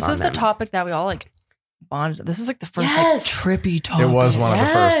And thoughts this on is them. the topic that we all like bonded. This is like the first Yes. like trippy topic. It was one of the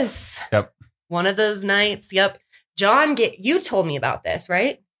first. Yes. Yep. One of those nights. Yep. John, you told me about this,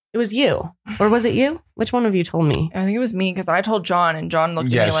 right? It was you. Or was it you? Which one of you told me? I think it was me because I told John and John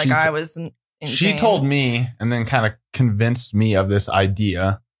looked Yeah, at me like she I t- was insane. She told me and then kind of convinced me of this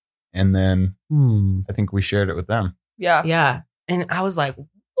idea. And then I think we shared it with them. Yeah. Yeah. And I was like,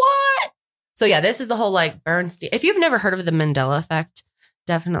 what? So yeah, this is the whole like Bernstein. If you've never heard of the Mandela effect,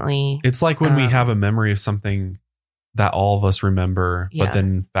 definitely. It's like when we Um, have a memory of something that all of us remember, Yeah. but then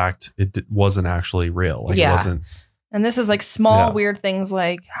in fact, wasn't actually real. Like Yeah. it wasn't. And this is like small Yeah. weird things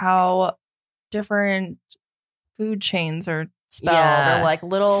like how different food chains are spelled Yeah. or like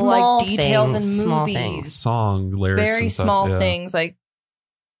little Small like details things, in small movies. things. Song lyrics, Very and stuff. small Yeah. things. Like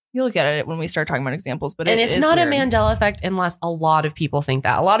you'll get it when we start talking about examples, but And it it's is not weird. a Mandela effect unless a lot of people think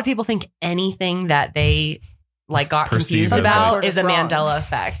that. A lot of people think anything that they like got Perceived confused as, about like, is a wrong. Mandela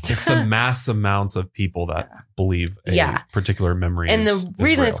effect. It's the mass amounts of people that believe a particular memory. And is the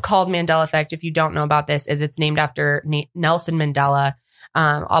reason real. it's called Mandela effect, if you don't know about this, is it's named after Nelson Mandela.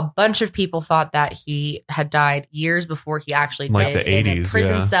 A bunch of people thought that he had died years before he actually Like did the in a 80s,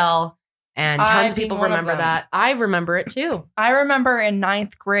 prison yeah. cell. And tons of being people one of remember them. that. I remember it too. I remember in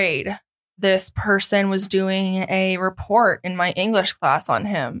 9th grade, this person was doing a report in my English class on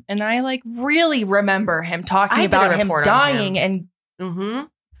him. And I like really remember him talking I did a about him report on dying him. and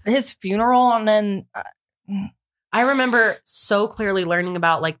his funeral. And then I remember so clearly learning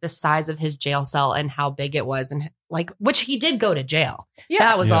about like the size of his jail cell and how big it was, and like, which he did go to jail.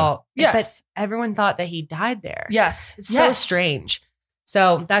 That was all. Yes. But everyone thought that he died there. yes, It's so strange.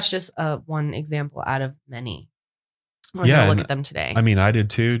 So that's just one example out of many. We're Yeah, gonna look and at them today. I mean, I did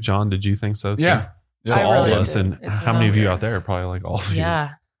too. John, did you think so too? Yeah. So I all really of us, did. and It's how many so of you weird. out there? Probably like all of you.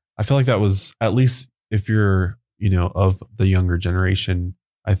 Yeah. I feel like that was, at least if you're, of the younger generation,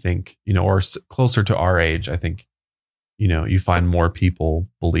 I think, or closer to our age, I think, you find more people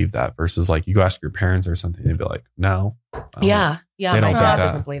believe that versus like you go ask your parents or something, they'd be like, no. Yeah. Yeah. They My don't dad think that.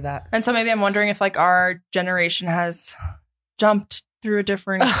 doesn't believe that. And so maybe I'm wondering if like our generation has jumped through a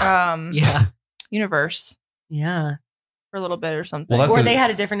different Yeah. universe Yeah. for a little bit or something. Well, that's Or a- they had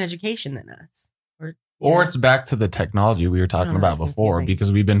a different education than us. Or it's back to the technology we were talking Oh, about that's before, confusing.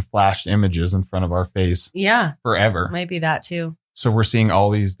 because we've been flashed images in front of our face Yeah. forever. Might be that too. So we're seeing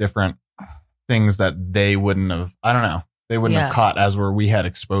all these different things that they wouldn't have, I don't know, they wouldn't Yeah. have caught as where we had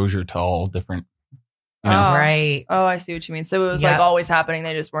exposure to all different, Oh. Right. Oh, I see what you mean. So it was Yeah. like always happening.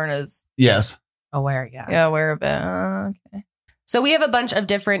 They just weren't as yes. Aware. Yeah. aware of it. Okay. So we have a bunch of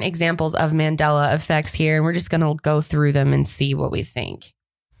different examples of Mandela effects here, and we're just going to go through them and see what we think.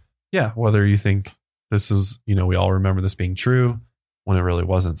 Yeah. Whether you think this is, we all remember this being true when it really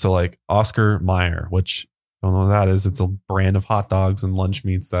wasn't. So like Oscar Mayer, which I don't know what that is. It's a brand of hot dogs and lunch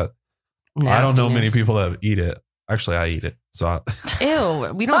meats that I don't know many Nastiness. people that eat it. Actually, I eat it. So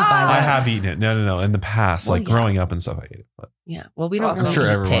Ew. We don't buy that. I have eaten it. No. In the past, Well, like yeah. growing up and stuff, I ate it. But Yeah. Well, we don't I'm really sure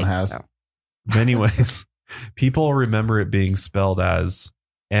eat everyone pigs, has. so. anyways, people remember it being spelled as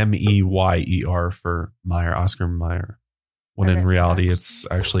Meyer for Meyer, Oscar Mayer, when And in it's reality, actually- it's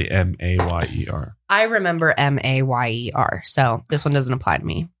actually Mayer. I remember Mayer. So this one doesn't apply to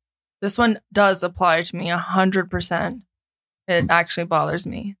me. This one does apply to me 100%. It actually bothers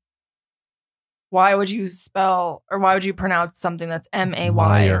me. Why would you spell or why would you pronounce something that's Mayer?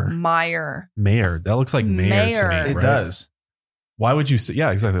 Meyer. Meyer. Mayer. That looks like mayor to Mayer. me. It right? does. Why would you say?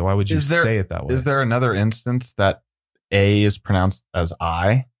 Yeah, exactly. Why would you Is there- say it that way? Is there another instance that A is pronounced as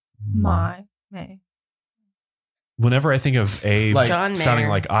I? May. Whenever I think of a Like, John sounding Mayer.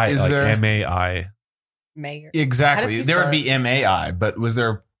 like I, Is like there- MAI. Mayer. How does Exactly. he There would spell be MAI, but was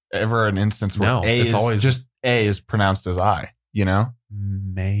there ever an instance where No, A it's is always- just A is pronounced as I?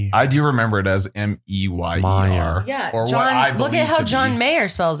 Mayer. I do remember it as Meyer. Meyer. Yeah. Or John, what I look believe at how to John be. Mayer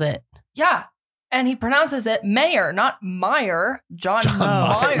spells it. Yeah. And he pronounces it Mayer, not Meyer. John John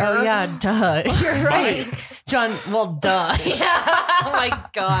Meyer. Oh, yeah. Duh. You're right. John, well, duh. Yeah. Oh, my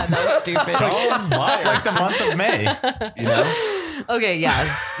God. That was stupid. John Meyer. Like the month of May. Okay.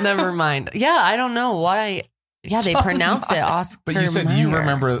 Yeah. Never mind. Yeah. I don't know why. Yeah. They pronounce it Oscar But you said you Mayer.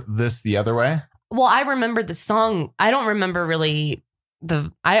 remember this the other way? Well, I remember the song. I don't remember really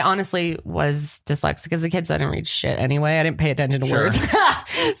I honestly was dyslexic as a kid, so I didn't read shit anyway. I didn't pay attention to Sure. words.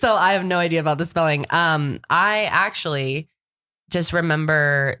 So I have no idea about the spelling. I actually just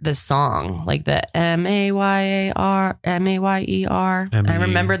remember the song, like the Mayer. I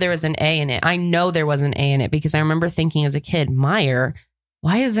remember there was an A in it. I know there was an A in it because I remember thinking as a kid, Meyer,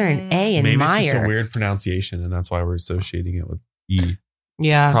 why is there an A in Maybe Meyer? it's just a weird pronunciation, and that's why we're associating it with E.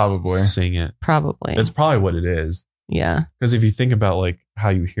 Yeah, Probably. Saying it. probably. It's probably what it is. Yeah. Because if you think about like how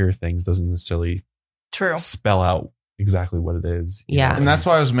you hear things, doesn't necessarily True. spell out exactly what it is. you Yeah. know? And that's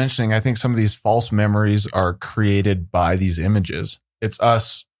why I was mentioning, I think some of these false memories are created by these images. It's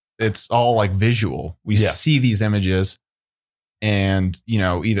us. It's all like visual. We Yeah. see these images and,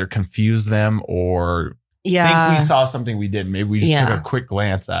 either confuse them or Yeah. think we saw something we didn't. Maybe we just Yeah. took a quick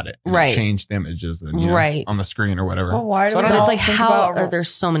glance at it and Right. changed images then, Right. on the screen or whatever. Well, why do So I we don't But know. it's like, think how about- are there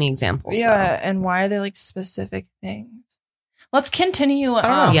so many examples? Yeah, and why are they like specific things? Let's continue don't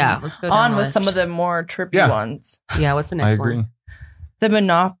know. Yeah. Let's go down on the with list. some of the more trippy Yeah. ones. Yeah. What's the I next agree. one? The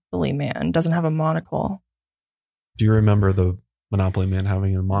Monopoly Man doesn't have a monocle. Do you remember the Monopoly Man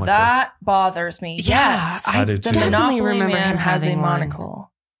having a monocle? That bothers me. Yeah, Yes, I did the too. Definitely Monopoly remember Man him has a having one.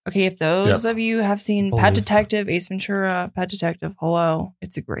 monocle. Okay, if those of you have seen Believe Pet so. Detective, Ace Ventura, Pet Detective, hello,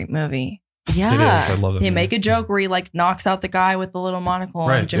 it's a great movie. Yeah. It is. I love it. They make a joke where he like knocks out the guy with the little monocle,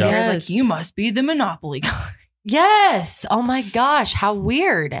 Right, and Jim yeah. Carrey's Yes. like, "You must be the Monopoly guy." Yes. Oh my gosh. How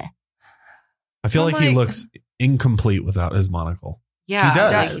weird. I feel I'm like he like- looks incomplete without his monocle. Yeah. He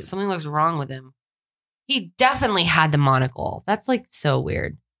does. like, something looks wrong with him. He definitely had the monocle. That's like so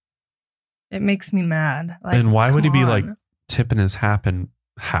weird. It makes me mad. Like, And why would he come be like on. tipping his hat and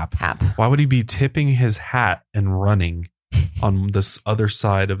Hap. Why would he be tipping his hat and running on this other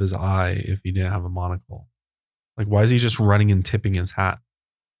side of his eye if he didn't have a monocle? Like, why is he just running and tipping his hat?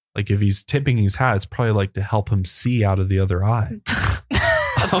 Like, if he's tipping his hat, it's probably like to help him see out of the other eye.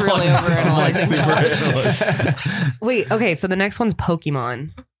 That's really overanalyzing. Wait, okay, so the next one's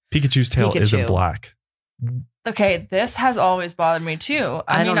Pokemon. Pikachu's tail Pikachu. isn't black. Okay, this has always bothered me too.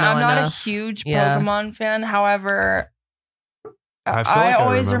 I I mean, don't know I'm not enough. a huge Yeah. Pokemon fan. However, I feel like I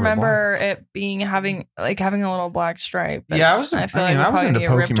always remember remember it being having a little black stripe. But Yeah, I was. I feel mean, like I it was probably into get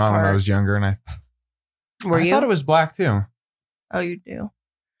ripped Pokemon when I apart. was younger, and I Were you? thought it was black too. Oh, you do.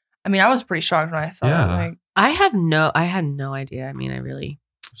 I mean, I was pretty shocked when I saw Yeah. it. Like, I had no idea. I mean,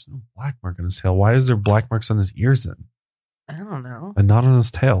 There's no black mark on his tail. Why is there black marks on his ears then? I don't know. And not on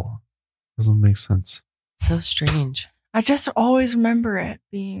his tail? Doesn't make sense. So strange. I just always remember it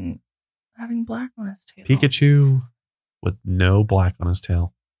having black on his tail. Pikachu with no black on his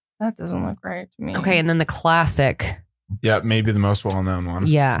tail. That doesn't look right to me. Okay, and then the classic. Yeah, maybe the most well-known one.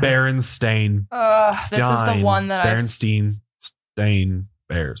 Yeah. Berenstain. This is the one that Berenstain Stain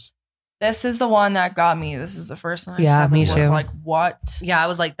Bears. This is the one that got me. This is the first one I Yeah, saw that me was too. like, what? Yeah, I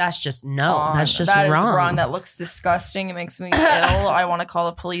was like, that's just on? that's just That is wrong. That looks disgusting. It makes me ill. I want to call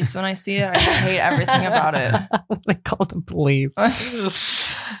the police when I see it. I hate everything about it. I call the police.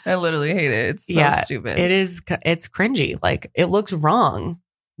 I literally hate it. It's so stupid. It's cringy. Like, it looks wrong.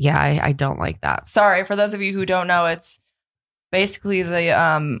 Yeah, I don't like that. Sorry, for those of you who don't know, it's basically the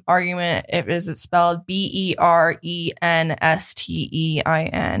argument. It's spelled BERENSTEIN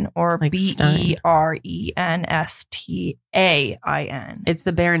or Like Stein. BERENSTAIN. It's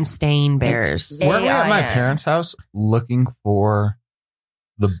the Berenstain Bears. It's- Weren't we at my AIN. parents' house looking for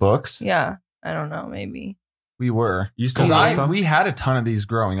the books? Yeah, I don't know. Maybe. We were. You still Because have some? we had a ton of these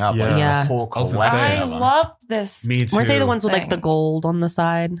growing up. Yeah. Like Yeah. a whole I was gonna collection say. I of them. loved this. Me too. Weren't they the ones with like the thing. gold on the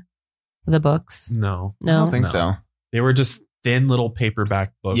side? The books? No. I No. don't think No. so. They were just thin little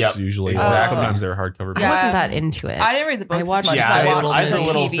paperback books Yep, usually. exactly. Sometimes they were hardcover I Yeah. books. wasn't that into it. I didn't read the books. I watched as much just Yeah, as the I I little watched had the the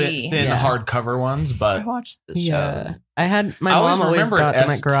little TV. thin Yeah. hardcover ones, I but watched the Yeah. shows. I had my I always mom always remember got them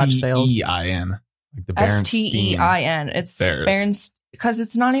at garage sales. STEIN. Like the Berenstain. STEIN. It's Bears. Berens because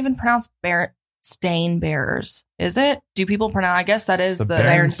it's not even pronounced Berenstain Bears, is it? Do people pronounce? I guess that is the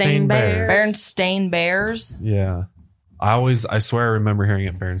Berenstain Bears. Berenstain Bears. Yeah. I swear I remember hearing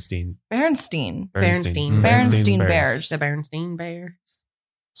it Berenstain. Berenstain. Berenstain. Berenstain Bears. The Berenstain Bears.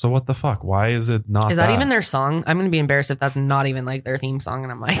 So what the fuck? Why is it not Is that even their song? I'm going to be embarrassed if that's not even like their theme song.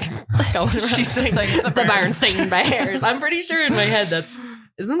 And I'm like, She's just like the Berenstain Bears. I'm pretty sure in my head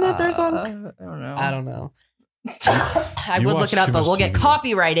isn't that their song? I don't know. I don't know. I You would look watch it up, too but much we'll get TV.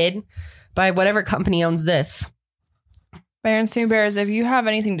 copyrighted by whatever company owns this. Berenstain Bears. If you have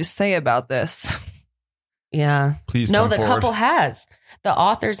anything to say about this, Yeah. Please No, come the forward. couple has. The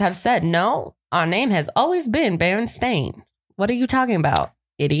authors have said, no, our name has always been Berenstain. What are you talking about,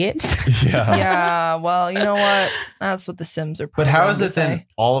 idiots? Yeah. yeah. Well, you know what? That's what the Sims are. But how is programmed to it then say.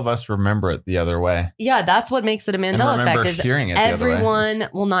 all of us remember it the other way? Yeah, that's what makes it a And Mandela remember effect is hearing it the other way? everyone,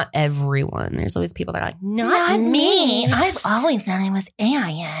 well, not everyone. There's always people that are like, Not me. I've always known it was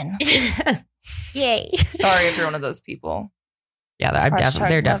AIN. Yay. Sorry if you're one of those people. Yeah, Hashtag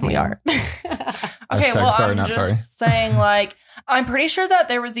there love definitely you. are. Okay, Hashtag well, sorry, I'm not just sorry. saying, like, I'm pretty sure that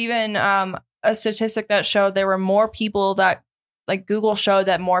there was even a statistic that showed there were more people that, like, Google showed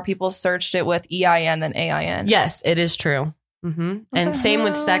that more people searched it with EIN than AIN. Yes, it is true. Mm-hmm. And the same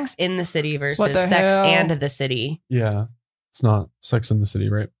with hell? Sex in the City What versus the Sex hell? and the City. Yeah. It's not Sex in the City,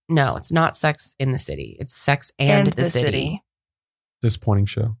 right? No, it's not Sex in the City. It's Sex and the City. Disappointing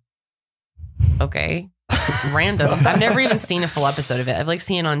show. Okay. Random. I've never even seen a full episode of it. I've like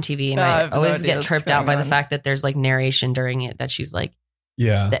seen it on TV and I I have no always idea get what's tripped out going by the on. fact that there's like narration during it that she's like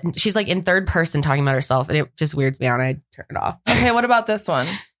Yeah. she's like in third person talking about herself and it just weirds me out and I turn it off. Okay, what about this one?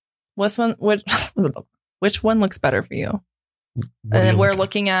 Which one looks better for you? What And do you then we're look-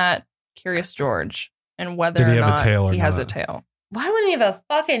 looking at Curious George and whether Did he or have a not tail or he has a not? tail. Why wouldn't he have a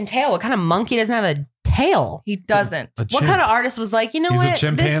fucking tail? What kind of monkey doesn't have a tail? He doesn't. A What chimp. kind of artist was like, you know He's a what? This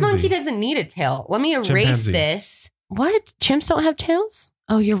chimpanzee. monkey doesn't need a tail. Let me erase Chimpanzee. this. What? Chimps don't have tails?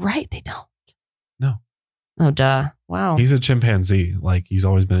 Oh, you're right. They don't. No. Oh, duh. Wow. He's a chimpanzee. Like he's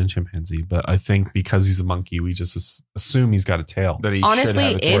always been a chimpanzee. But I think because he's a monkey, we just assume he's got a tail. That he should Honestly,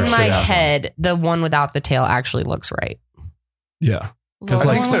 have a tail. in Should my have one. head, the one without the tail actually looks right. Yeah. 'Cause, I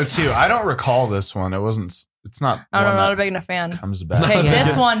like, think so too. I don't recall this one. It wasn't. It's not. I don't know. one Not that a big enough fan. comes back. Hey, Yeah.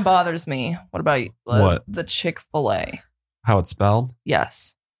 this one bothers me. What about you? What? The Chick-fil-A? How it's spelled?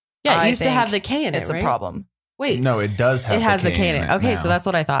 Yes. Yeah, I it used to think have the K in it, It's right? a problem. Wait, No, it does have. it has the K in it. Okay, now. so that's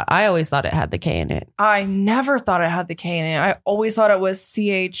what I thought. I always thought it had the K in it. I never thought it had the K in it. I always thought it was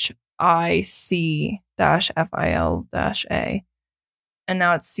CHIC-FIL-A. And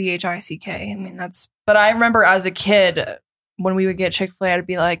now it's CHICK. I mean, that's, but I remember as a kid, when we would get Chick-fil-A, I'd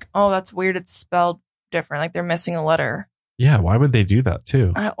be like, oh, that's weird. It's spelled different. Like they're missing a letter. Yeah, why would they do that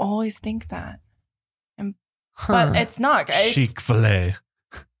too? I always think that. Huh. But it's not. It's, Chick-fil-A.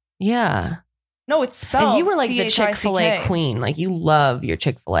 Yeah. no, it's spelled. And you were like the CHICK. Chick-fil-A queen. Like you love your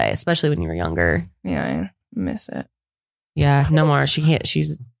Chick-fil-A, especially when you were younger. Yeah, I miss it. Yeah, no more. She can't.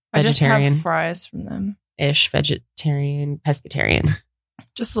 She's I just vegetarian have fries from them. ish, vegetarian, pescatarian.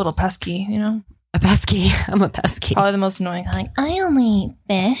 Just a little pesky, you know? A pesky. I'm a pesky. Probably the most annoying. Like, I only eat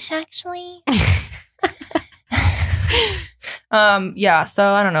fish, actually. Yeah, so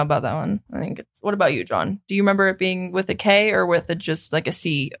I don't know about that one. I think it's, what about you, John? Do you remember it being with a K or with a just like a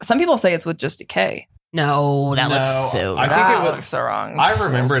C? Some people say it's with just a K. No, that looks No, so. I think That it was- looks so wrong. I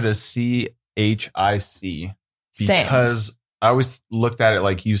remember it as CHIC Same. because I always looked at it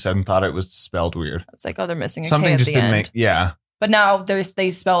like you said and thought it was spelled weird. It's like, oh, they're missing a K Something at just the didn't end. make. Yeah, But now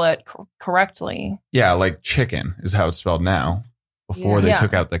they spell it correctly. yeah, like chicken is how it's spelled now. Before they Yeah.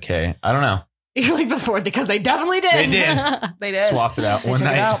 took out the K, I don't know. You're like before because they definitely did. They did. They did. Swapped it out They one took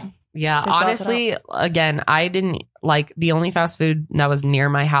it night. out. Yeah, They swapped it honestly, again, I didn't like the only fast food that was near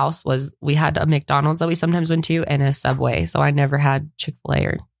my house was we had a McDonald's that we sometimes went to and a Subway. So I never had Chick-fil-A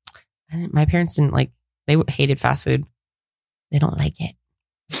or my parents didn't like, they hated fast food. They don't like it.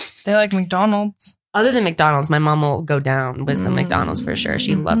 They like McDonald's. Other than McDonald's, my mom will go down with some Mm. McDonald's for sure.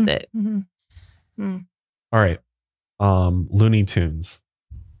 She Mhm. loves it. Mhm. All right. Looney Tunes.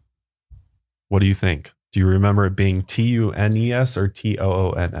 What do you think? Do you remember it being TUNES or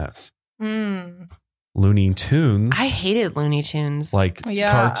TOONS? Mm. Looney Tunes. I hated Looney Tunes. like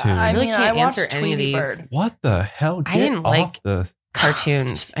Yeah, cartoons. I really mean, can't watched answer any of Tweety these. Bird. What the hell? I Get didn't off like the.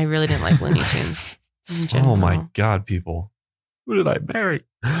 cartoons. I really didn't like Looney Tunes. in Oh my general. God, people. Who did I marry?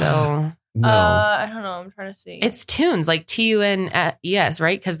 So No. I don't know. I'm trying to see. it's tunes, like TUNES,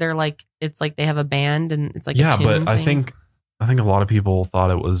 right? Because they're like, it's like they have a band and it's like yeah, a tune but I thing. think a lot of people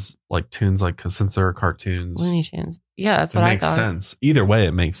thought it was like tunes, like because since they're cartoons, Looney Tunes. Yeah, that's it what I makes thought. sense. Either way,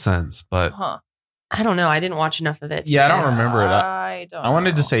 it makes sense. But Huh. I don't know. I didn't watch enough of it. to Yeah, I say. don't remember it. I don't I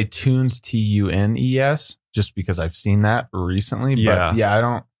wanted to know. say Tunes TUNES just because I've seen that recently. Yeah. But yeah, I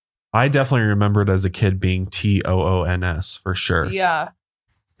don't. I definitely remembered as a kid being TOONS for sure. Yeah,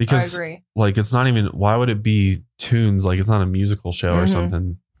 Because I agree. like it's not even. Why would it be tunes? Like it's not a musical show or Mhm.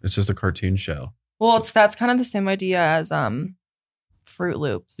 something. It's just a cartoon show. Well, that's kind of the same idea as Fruit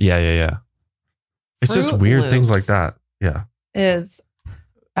Loops. Yeah. It's just Fruit weird things like Loops. that. Yeah. Is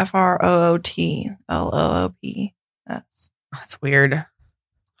FROOTLOOPS. That's weird.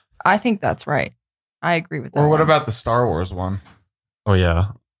 I think that's right. I agree with that. Or what one. about the Star Wars one? Oh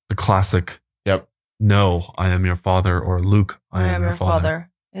yeah, the classic. Yep. No, I am your father, or Luke, I am your father.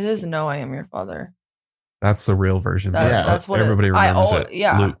 It is No, I Am Your Father. That's the real version. That- but Yeah, that's what everybody remembers it.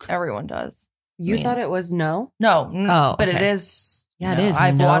 Yeah, Luke. everyone does. You I mean- thought it was no? No, but it okay. is. Yeah, it no. is.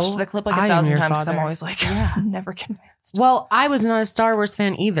 I've No, watched the clip like I am 1,000 your times because I'm father. always like, Yeah. never convinced. Well, I was not a Star Wars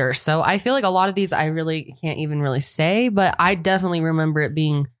fan either. So I feel like a lot of these I really can't even really say, but I definitely remember it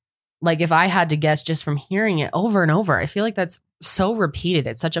being like if I had to guess just from hearing it over and over, I feel like that's so repeated.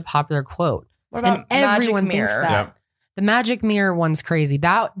 It's such a popular quote. What And about Magic everyone thinks Mirror? that. Yep. The Magic Mirror one's crazy.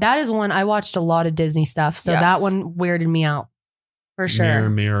 That is one I watched a lot of Disney stuff. So Yes. that one weirded me out for sure. Mirror,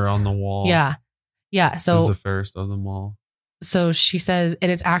 mirror on the wall. Yeah. Yeah. Who's So the fairest of them all? so she says,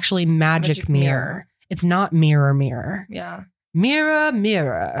 and it's actually Magic, Magic mirror. Mirror. It's not Mirror Mirror. Yeah. Mirror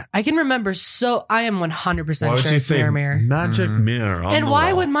Mirror. I can remember I am 100% Why would sure she it's say Mirror Mirror. Magic Mhm. mirror. On And the why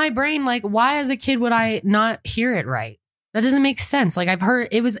wall? would my brain why as a kid would I not hear it right? That doesn't make sense. Like I've heard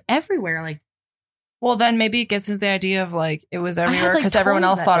it was everywhere. Like Well, then maybe it gets into the idea of like it was everywhere like, because everyone toys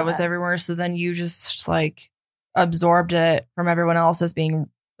else that thought did it was that. everywhere. So then you just like absorbed it from everyone else as being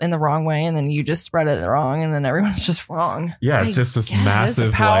in the wrong way, and then you just spread it wrong, and then everyone's just wrong. Yeah, I it's just this guess.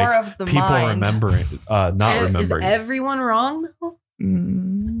 massive Power like of the people mind. remembering, not is remembering. everyone wrong though?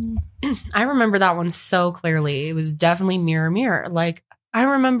 Mm. I remember that one so clearly. It was definitely Mirror Mirror. Like I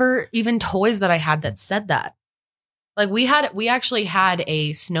remember even toys that I had that said that. Like we actually had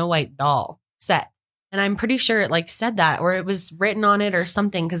a Snow White doll set. And I'm pretty sure it said that or it was written on it or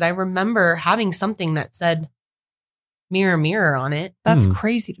something because I remember having something that said Mirror Mirror on it. That's Hmm.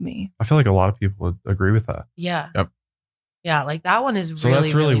 crazy to me. I feel like a lot of people would agree with that. Yeah. Yep. Yeah, like that one is So really,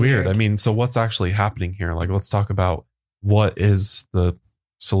 that's really weird. I mean, so what's actually happening here? Like, let's talk about what is the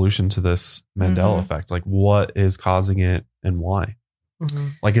solution to this Mandela effect? Like, what is causing it and why?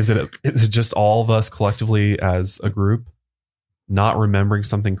 Like, is it just all of us collectively as a group not remembering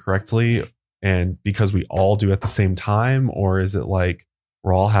something correctly, and because we all do at the same time, or is it like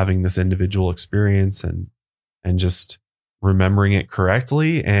we're all having this individual experience and just remembering it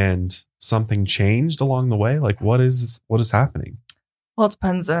correctly, and something changed along the way? Like, what is happening? Well, it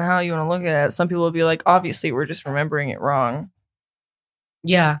depends on how you want to look at it. Some people will be like, obviously, we're just remembering it wrong.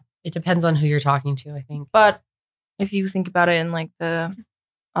 Yeah, it depends on who you're talking to, I think. But if you think about it in like the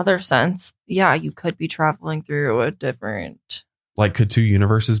other sense, yeah, you could be traveling through a different. Like, could two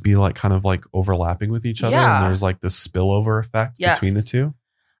universes be like kind of like overlapping with each other, Yeah. and there's like this spillover effect Yes. between the two?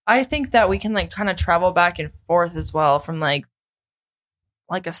 I think that we can like kind of travel back and forth as well from like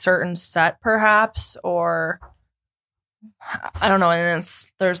a certain set, perhaps, or I don't know. And then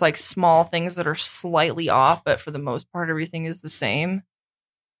there's like small things that are slightly off, but for the most part, everything is the same.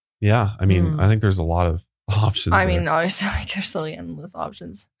 Yeah, I mean, I think there's a lot of options. I mean, there. obviously, like there's so endless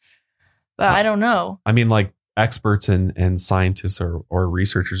options, but I don't know. I mean, like experts and scientists or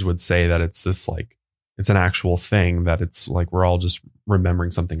researchers would say that it's this like it's an actual thing, that it's like we're all just remembering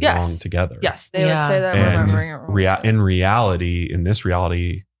something wrong together. Yes, they would say that And remembering it wrong. in this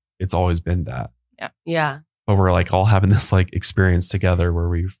reality, it's always been that. Yeah. But we're like all having this like experience together where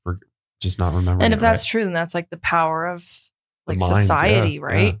we're just not remembering. And if it that's right. true, then that's like the power of The like mind, society, yeah,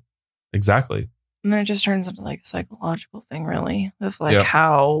 right? yeah. Exactly. And then it just turns into like a psychological thing, really, of like Yep.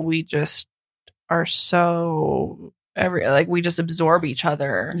 how we just are so we just absorb each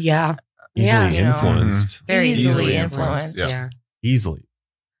other. Yeah. Easily you know. influenced. Very Easily influenced. influenced. Yeah. Easily.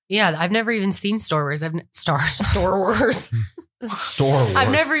 Yeah, I've never even seen Star Wars. Star Wars. Star Wars.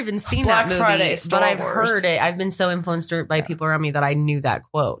 I've never even seen Black that movie, Friday, Star but I've Wars. heard it. I've been so influenced by people around me that I knew that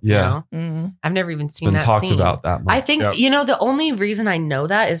quote. Yeah. You know? Mhm. I've never even seen been that talked scene. about that much. I think, Yep. the only reason I know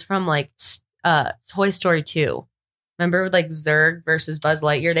that is from like Toy Story 2. Remember with like Zurg versus Buzz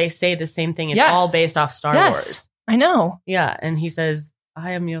Lightyear? They say the same thing. It's Yes. all based off Star Yes. Wars. I know. Yeah. And he says,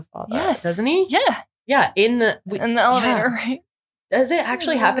 I am your father. Yes. Doesn't he? Yeah. Yeah. In the elevator, right? Does it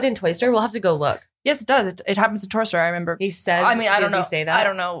actually happen in Toy Story? We'll have to go look. Yes, it does. It happens in Toy Story. I remember. He says, I mean, I don't does know. he say that? I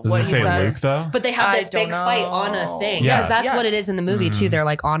don't know Does what it he say says. Luke though? But they have I this big don't fight on a know. thing. Yeah. Because that's Yes. what it is in the movie too. Mhm. They're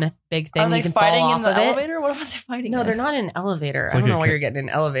like on a big thing. Are they you can fighting fall in off the of elevator? What are they fighting? No, in? they're not in an elevator. It's I like don't a know why ca- you're getting an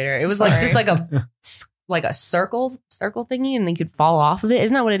elevator. It was like Sorry. just like a circle thingy, and they could fall off of it.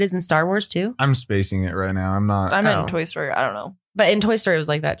 Isn't that what it is in Star Wars too? I'm spacing it right now. I'm not. I'm Oh. in Toy Story. I don't know. But in Toy Story, it was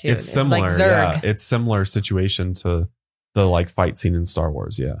like that too. It's similar. like Yeah. Zurg. It's similar situation to the like fight scene in Star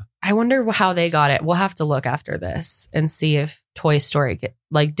Wars. Yeah. I wonder how they got it. We'll have to look after this and see if Toy Story,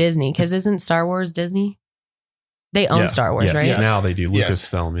 like Disney, because isn't Star Wars Disney? They own Yeah. Star Wars, Yes. right? Yes. Now they do Yes.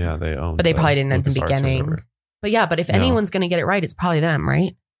 Lucasfilm. Yeah, they own. But they probably didn't at the LucasArts or beginning. whatever. But if No. anyone's going to get it right, it's probably them,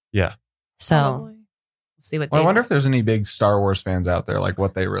 right? Yeah. So Probably. we'll see what Well, they I wonder if there's any big Star Wars fans out there, like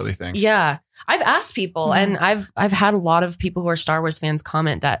what they really think. Yeah. I've asked people, and I've had a lot of people who are Star Wars fans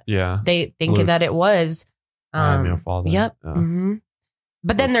comment that Yeah. they think Luke. that it was. I am your father. Yep. Yeah. hmm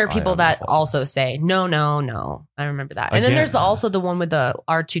But then Luke, there are I people am your that father. also say, no. I remember that. And then Again. there's also the one with the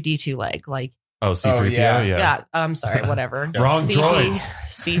R2D2 leg. Like, Oh, C3PO. yeah. yeah, I'm sorry, whatever. Wrong droid. Whatever.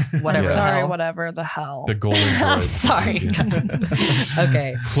 Yeah. the Sorry, hell. whatever the hell. The golden droid. I'm sorry, guys.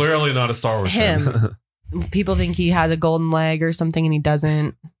 Okay. Clearly not a Star Wars Him. fan. People think he has a golden leg or something, and he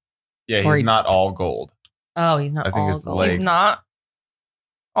doesn't. Yeah, Or he's he- not all gold. Oh, he's not I think all it's the gold. leg. He's not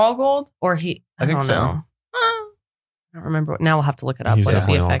all gold. Or he, I think don't so. know. I don't remember. Now we'll have to look it up. He's what the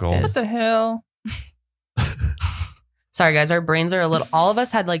definitely all effect gold. What is. the hell? Sorry, guys. Our brains are a little. All of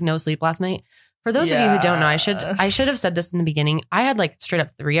us had like no sleep last night. For those of you who don't know, I should have said this in the beginning. I had like straight up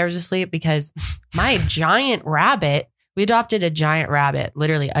 3 hours of sleep because my giant rabbit. We adopted a giant rabbit,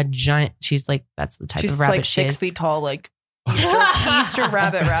 literally a giant. She's like, that's the type She's of rabbit like she 6 is. feet tall, like Easter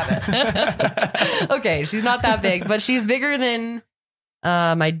rabbit. Okay, she's not that big, but she's bigger than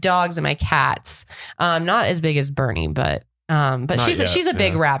my dogs and my cats. Not as big as Bernie, but Not she's yet, she's a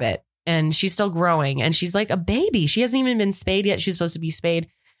big yeah. rabbit, and she's still growing, and she's like a baby. She hasn't even been spayed yet. She's supposed to be spayed,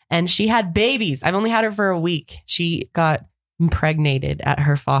 and she had babies. I've only had her for a week. She got impregnated at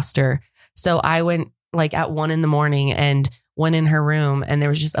her foster, so I went like at 1 a.m. and went in her room, and there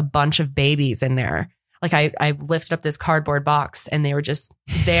was just a bunch of babies in there. Like I lifted up this cardboard box and they were just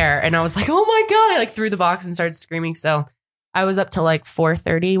there. And I was like, oh my God. I like threw the box and started screaming. So I was up till like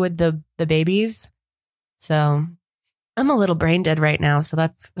 4:30 with the babies. So I'm a little brain dead right now. So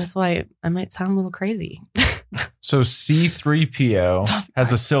that's why I might sound a little crazy. So C3PO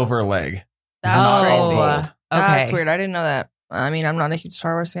has a silver leg. That's Oh. crazy. That's weird. I didn't know that. I mean, I'm not a huge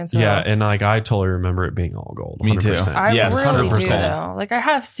Star Wars fan, so Yeah, and like I totally remember it being all gold. 100%. Me too. I Yes, really 100%. do though. Like I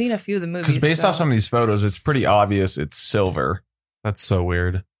have seen a few of the movies. Because based off some of these photos, it's pretty obvious it's silver. That's so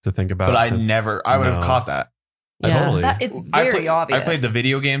weird to think about. But I would have caught that. Totally. It's very obvious. I played the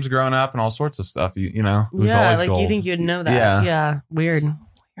video games growing up and all sorts of stuff. You know, it was yeah, always like gold. you think you'd know that. Yeah. Yeah. Weird.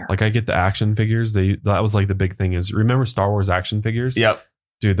 Like I get the action figures. That was like the big thing is remember Star Wars action figures? Yep.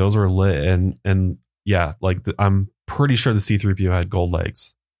 Dude, those were lit. And yeah, like I'm pretty sure the C-3PO had gold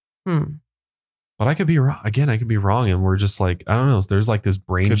legs. But I could be wrong. Again, I could be wrong. And we're just like, I don't know. There's like this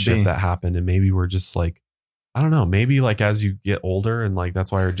brain shift that happened. And maybe we're just like, I don't know. Maybe like as you get older and like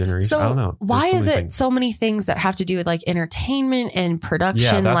that's why our generation. So I don't know. Why is it things. so many things that have to do with like entertainment and production?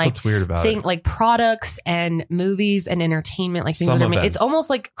 Yeah, that's like what's weird about it. Like products and movies and entertainment, like things Some that are made. events. It's almost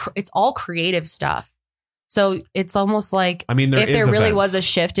like it's all creative stuff. So it's almost like, I mean, if there really events. was a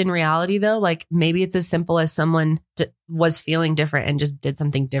shift in reality, though, like maybe it's as simple as someone was feeling different and just did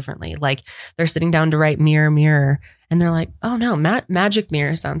something differently. Like they're sitting down to write mirror, mirror, and they're like, oh no, magic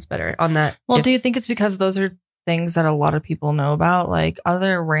mirror sounds better on that. Well, do you think it's because those are things that a lot of people know about, like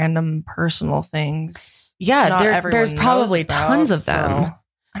other random personal things? Yeah, there's probably tons of them.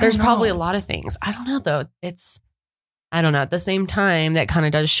 So, there's probably a lot of things. I don't know though. I don't know. At the same time, that kind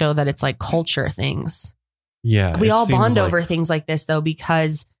of does show that it's like culture things. Yeah. We all bond like, over things like this though,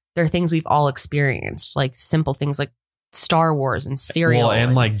 because they're things we've all experienced, like simple things like Star Wars and cereal. Well,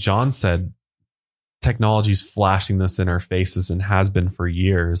 and like John said, technology's flashing this in our faces and has been for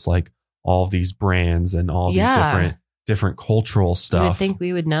years. Like all of these brands and all these different cultural stuff. You would think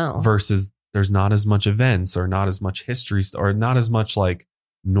we would know. Versus there's not as much events or not as much history or not as much like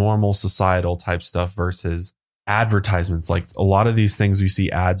normal societal type stuff versus advertisements. Like a lot of these things we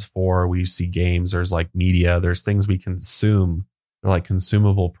see ads for, we see games, there's like media, there's things we consume. They're like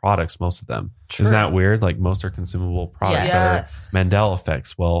consumable products, most of them. True. Isn't that weird? Like most are consumable products Yes. that are Mandela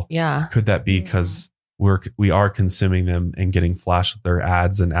effects. Well, Yeah. could that be because we are consuming them and getting flashed with their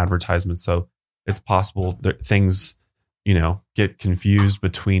ads and advertisements? So it's possible that things, get confused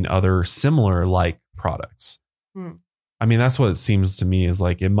between other similar like products. I mean, that's what it seems to me is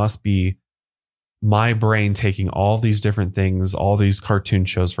like, it must be my brain taking all these different things, all these cartoon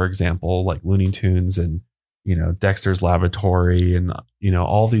shows, for example, like Looney Tunes and, Dexter's Laboratory and,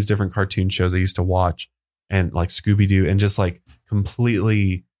 all these different cartoon shows I used to watch and like Scooby-Doo and just like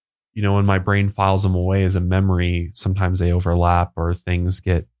completely, when my brain files them away as a memory, sometimes they overlap or things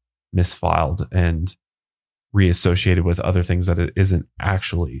get misfiled and reassociated with other things that it isn't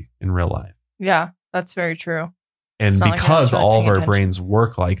actually in real life. Yeah, that's very true. And It's not like I because start all of paying our attention. brains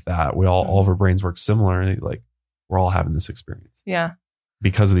work like that, all of our brains work similar. Like we're all having this experience Yeah.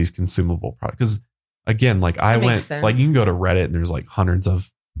 because of these consumable products. Because again, like I That makes went, sense. like you can go to Reddit and there's like hundreds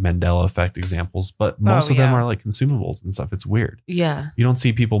of Mandela effect examples, but most of them yeah. are like consumables and stuff. It's weird. Yeah. You don't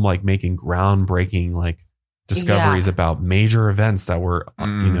see people like making groundbreaking like discoveries about major events that were,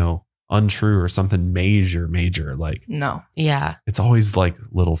 untrue or something major. Like No. Yeah. it's always like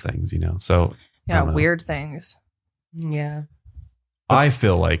little things, So I Yeah, don't know. weird things. Yeah. I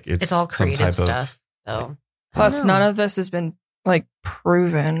feel like it's all some creative type stuff, though. Plus, I don't know. none of this has been like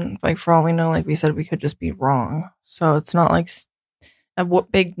proven. Like for all we know, like we said, we could just be wrong. So it's not like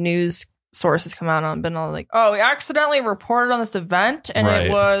what big news sources come out and been all like, oh, we accidentally reported on this event and Right.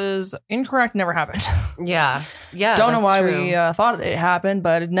 it was incorrect, never happened. Yeah. Yeah. Don't know that's why true. we thought it happened,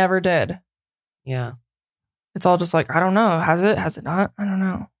 but it never did. Yeah. It's all just like, I don't know. Has it? Has it not? I don't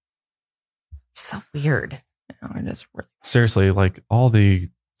know. So weird. It is really Seriously, like all the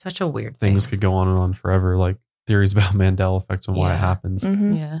Such a weird things thing. could go on and on forever. Like theories about Mandela effects and why it Yeah. happens.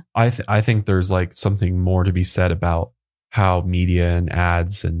 Mhm. Yeah. I think there's like something more to be said about how media and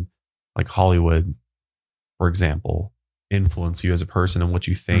ads and like Hollywood, for example, influence you as a person and what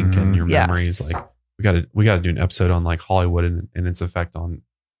you think and your Yes. memories. Like we got to do an episode on like Hollywood and its effect on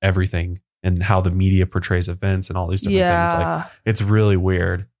everything and how the media portrays events and all these different things. Like Yeah. it's really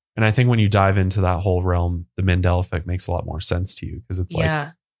weird. And I think when you dive into that whole realm, the Mandela effect makes a lot more sense to you because it's like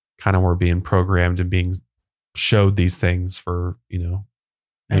Yeah. kind of we're being programmed and being showed these things for,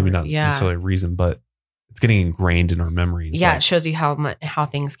 maybe not Yeah. necessarily a reason, but it's getting ingrained in our memories. Yeah, Like, it shows you how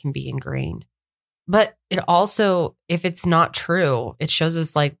things can be ingrained. But it also, if it's not true, it shows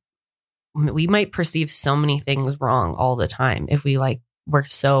us like we might perceive so many things wrong all the time if we like we're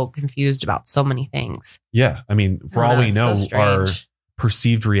so confused about so many things. yeah. I mean, for all we It's know, so our strange.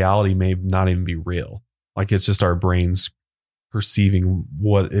 perceived reality may not even be real. Like it's just our brains perceiving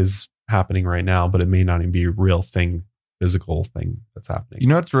what is happening right now, but it may not even be a real thing, physical thing that's happening. You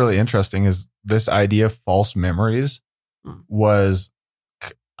know what's really interesting is this idea of false memories was,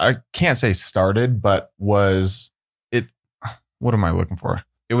 I can't say started, but was it, what am I looking for?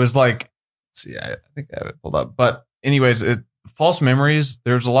 It was like, let's see, I think I have it pulled up, but anyways, false memories,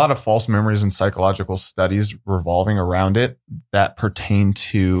 there's a lot of false memories and psychological studies revolving around it that pertain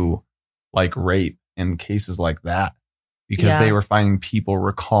to like rape and cases like that, because they were finding people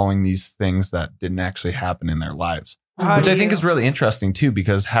recalling these things that didn't actually happen in their lives, which I think is really interesting too,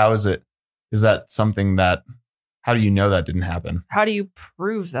 because is that something that, how do you know that didn't happen? How do you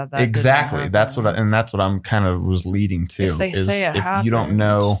prove that exactly? That's what I'm kind of was leading to. If they say it happened. You don't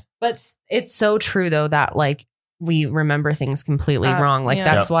know. But it's so true though that like we remember things completely wrong. Like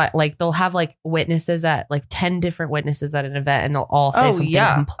that's why like they'll have like witnesses at like 10 different witnesses at an event, and they'll all say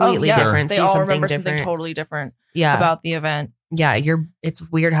something completely different. They all remember something totally different about the event. Yeah, it's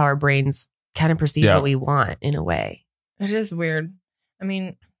weird how our brains kind of perceive what we want in a way. It is weird. I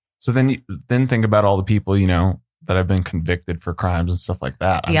mean, so then think about all the people, you know, that have been convicted for crimes and stuff like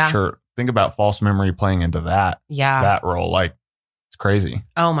that. I'm sure. Think about false memory playing into that. Yeah, that role. Like, it's crazy.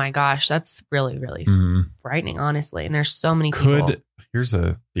 Oh my gosh, that's really, really frightening, honestly. And there's so many people. Here's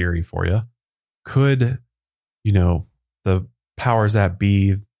a theory for you. Could, you know, the powers that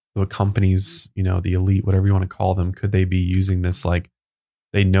be, the companies, you know, the elite, whatever you want to call them, could they be using this, like,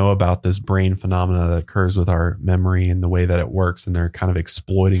 they know about this brain phenomena that occurs with our memory and the way that it works, and they're kind of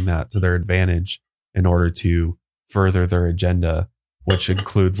exploiting that to their advantage in order to further their agenda, which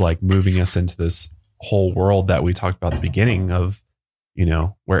includes like moving us into this whole world that we talked about at the beginning of, you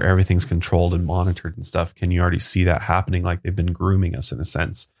know, where everything's controlled and monitored and stuff. Can you already see that happening? Like they've been grooming us in a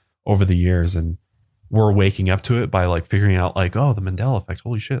sense over the years, and we're waking up to it by like figuring out like, oh, the Mandela effect.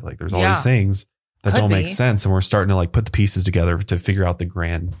 Holy shit. Like there's all these things that don't make sense. And we're starting to like put the pieces together to figure out the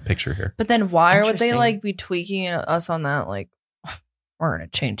grand picture here. But then why would they like be tweaking us on that? Like, we're going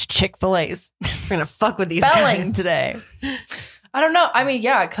to change Chick-fil-A's. We're going to fuck with these spelling guys today. I don't know. I mean,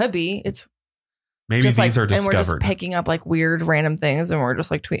 yeah, it could be. It's maybe these are discovered. And we're just picking up like weird random things, and we're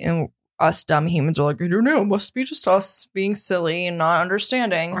just like tweeting. Us dumb humans are like, I don't know, it must be just us being silly and not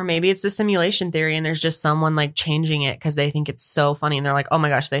understanding. Or maybe it's the simulation theory, and there's just someone like changing it because they think it's so funny, and they're like, oh my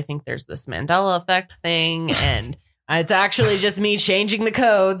gosh, they think there's this Mandela effect thing, and it's actually just me changing the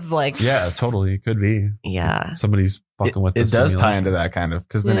codes. Like, yeah, totally, it could be. Yeah, somebody's fucking with. It does tie into that kind of,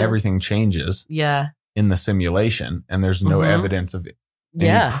 because then everything changes. Yeah, in the simulation, and there's no evidence of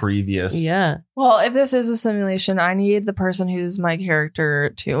any previous. Yeah. Well, if this is a simulation, I need the person who's my character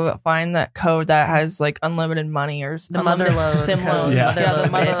to find that code that has like unlimited money or the mother load. Sim load. Yeah, the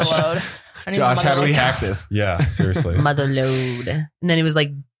mother load. Josh, how do we hack this? Yeah, seriously. Mother load. And then it was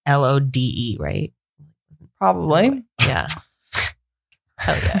like LODE, right? Probably. Yeah.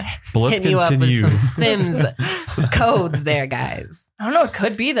 Hell yeah. But let's Hitting continue. You up with some Sims codes there, guys. I don't know. It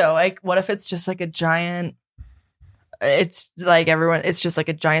could be though. Like, what if it's just like a giant? It's like it's just like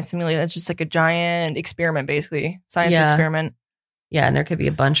a giant simulation. It's just like a giant experiment, basically. Science experiment. Yeah, and there could be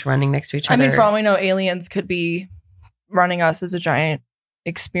a bunch running next to each other. I mean, for all we know, aliens could be running us as a giant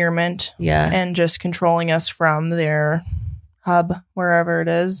experiment. Yeah. And just controlling us from their hub, wherever it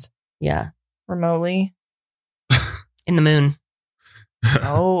is. Yeah. Remotely. In the moon.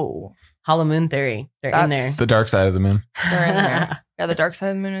 Oh. Hollow moon theory. They're in there. The dark side of the moon. They're in there. Yeah, the dark side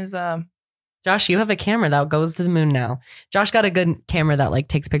of the moon is... Josh, you have a camera that goes to the moon now. Josh got a good camera that like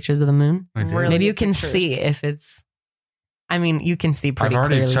takes pictures of the moon. Really maybe you can see if it's. I mean, you can see pretty. I've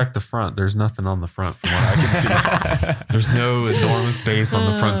already clearly. checked the front. There's nothing on the front from what I can see. There's no enormous base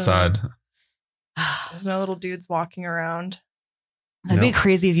on the front side. There's no little dudes walking around. That'd be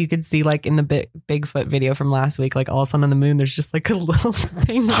crazy if you could see like in the Bigfoot video from last week, like all of a sudden on the moon, there's just like a little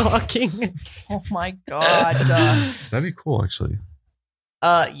thing walking. Oh my God. That'd be cool, actually.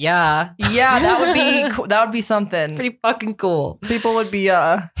 Yeah, that would be cool. That would be something pretty fucking cool. People would be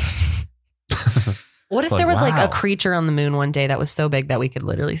What if there was like a creature on the moon one day that was so big that we could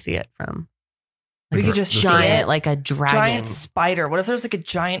literally see it from? We could just giant, like a dragon, giant spider. What if there's like a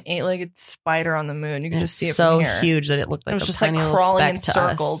giant 8-legged spider on the moon? You could just see it so from here. Huge that it looked like it was a just tiny like crawling in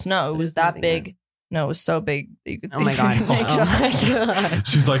circles. Us. No, it was that big. No, it was so big that you could see. Oh my God! Oh my God!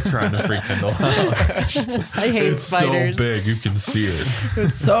 She's like trying to freak Kendall out. I hate spiders. It's so big you can see it.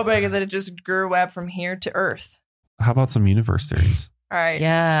 It's so big that it just grew web from here to Earth. How about some universe theories? All right.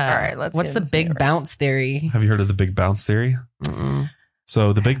 Yeah. All right. Let's. What's the big bounce theory? Have you heard of the big bounce theory? Mm-mm.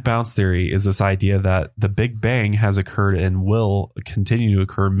 So the big bounce theory is this idea that the Big Bang has occurred and will continue to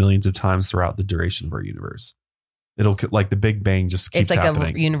occur millions of times throughout the duration of our universe. It'll like the Big Bang just keeps happening. It's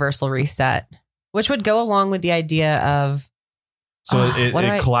like a universal reset. Which would go along with the idea of... So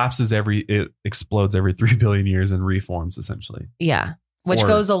it collapses it explodes every 3 billion years and reforms, essentially. Yeah. Which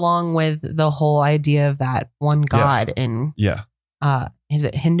goes along with the whole idea of that one God in Is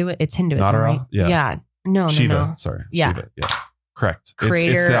it Hindu? It's Hinduism, Natara? right? Yeah. Yeah. No, Shiva. no. Sorry. Yeah. Shiva. Yeah. Correct.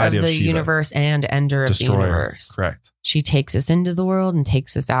 Creator it's the of idea the Shiva. universe and ender of the Destroyer. universe. Correct. She takes us into the world and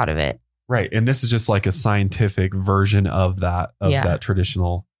takes us out of it. Right. And this is just like a scientific version of that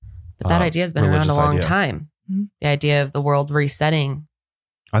traditional. But that idea has been around a religious long idea. time. Mhm. The idea of the world resetting.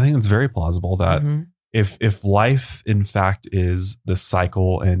 I think it's very plausible that Mhm. if life in fact is the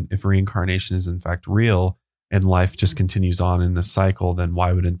cycle, and if reincarnation is in fact real, and life just continues on in this cycle, then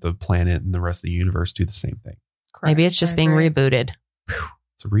why wouldn't the planet and the rest of the universe do the same thing? Maybe it's just I being agree. rebooted.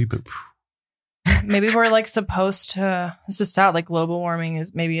 It's a reboot. Maybe we're like supposed to. This is sad. Like global warming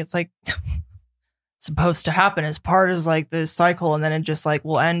is maybe it's like supposed to happen as part of like the cycle, and then it just like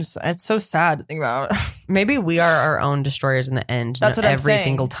will end. It's so sad to think about. Maybe we are our own destroyers in the end. That's what I'm every saying.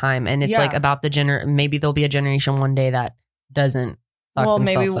 single time. And it's Yeah. like about the maybe there'll be a generation one day that doesn't fuck Well,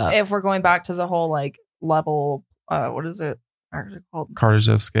 maybe themselves up. if we're going back to the whole like level, what is it actually called?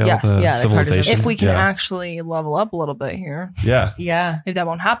 Kardashev scale, Yes. the Yeah, the civilization. If we can yeah. actually level up a little bit here, Yeah. Yeah. maybe that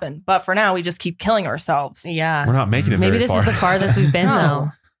won't happen. But for now, we just keep killing ourselves. Yeah. We're not making it Maybe very this far. is the farthest we've been No.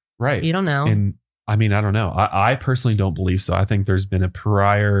 though. Right. You don't know. And I mean, I don't know. I personally don't believe so. I think there's been a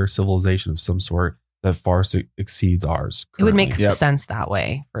prior civilization of some sort that far exceeds ours. It would currently. make Yep. sense that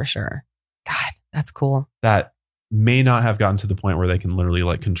way for sure. God, that's cool. That may not have gotten to the point where they can literally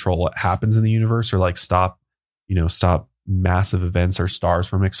like control what happens in the universe or like stop massive events or stars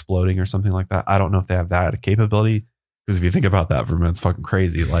from exploding or something like that. I don't know if they have that capability, because if you think about that for a minute, it's fucking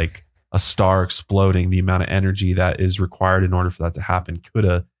crazy. Like a star exploding, the amount of energy that is required in order for that to happen, could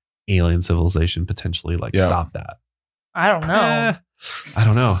a alien civilization potentially like Yeah. stop that? I don't know. I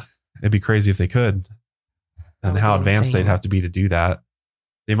don't know. It'd be crazy if they could. And That how would be advanced insane. they'd have to be to do that.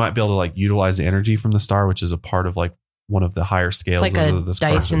 They might be able to like utilize the energy from the star, which is a part of like one of the higher scales It's like of a this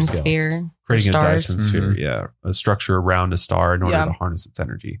Dyson Kardashev scale. sphere. for Creating a stars. Dyson sphere, Mhm. yeah. A structure around a star in order Yeah. to harness its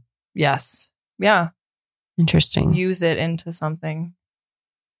energy. Yes. Yeah. Interesting. Use it into something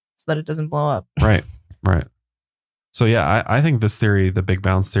so that it doesn't blow up. Right. Right. So yeah, I think this theory, the Big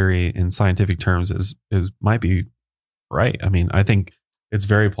Bounce theory in scientific terms is might be right. I mean, I think it's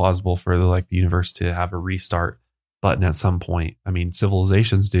very plausible for the universe to have a restart button at some point. I mean,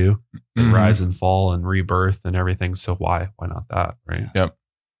 civilizations do. They Mhm. rise and fall and rebirth and everything. So why not that? Right. Yep.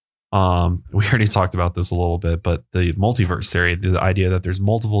 We already talked about this a little bit, but the multiverse theory, the idea that there's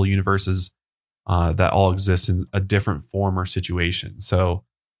multiple universes that all exist in a different form or situation. So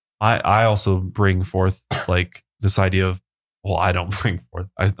I also bring forth like this idea of, well, I don't bring forth.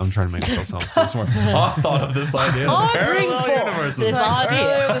 I'm trying to make myself sound so smart. I thought of this idea. of I bring parallel forth universes. this idea.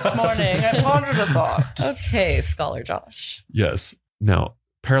 Earlier this morning, I pondered a thought. Okay, Scholar Josh. Yes. No.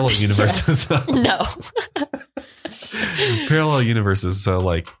 Parallel universes. No. Parallel universes. So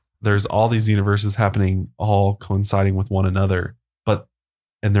like there's all these universes happening, all coinciding with one another,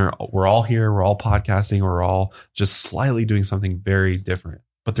 we're all here, we're all podcasting, we're all just slightly doing something very different,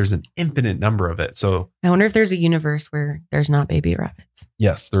 but there's an infinite number of it. So I wonder if there's a universe where there's not baby rabbits.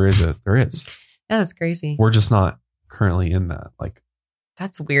 yes, there is. Yeah, that's crazy. We're just not currently in that. Like,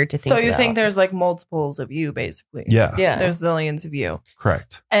 That's weird to think So you about. think there's like multiples of you, basically? yeah, Yeah. There's zillions of you.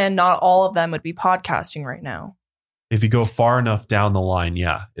 correct. And not all of them would be podcasting right now. If you go far enough down the line,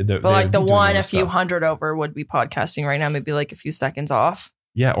 yeah. But like the one a few hundred over would be podcasting right now, maybe like a few seconds off.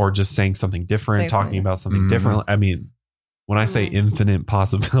 Yeah, or just saying something different, Saying talking something. about something Mhm. different. I mean, when I say Mhm. infinite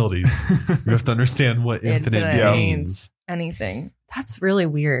possibilities, you have to understand what infinite Infinite means. means anything. That's really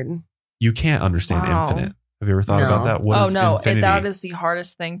weird. You can't understand Wow. infinite. Have you ever thought No. about that? What Oh is no, infinity? that is the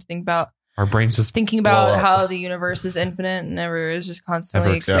hardest thing to think about. Our brains just Thinking blow about up. how the universe is infinite and never is just constantly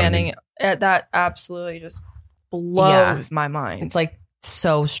Ever expanding. That absolutely just blows my mind. It's like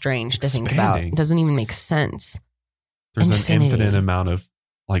so strange to think about. Expanding. It doesn't even make sense. There's Infinity. an infinite amount of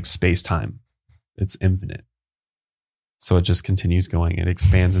like space time. It's infinite. So it just continues going. It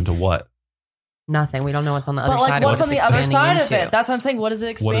expands into what? Nothing. We don't know what's on the other but like, side. what's of on it. the other Expanding side of into. it? That's what I'm saying. What is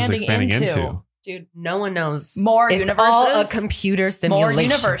it What is expanding, it expanding into? into? Dude, no one knows. More It's universes. all a computer More simulation.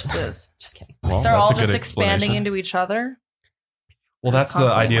 universes. Just kidding. Well, They're that's all a good just expanding explanation. into each other. Well, Just that's the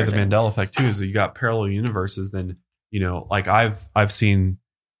constantly idea of the merging. Mandela effect too, is that you got parallel universes. Then, like I've seen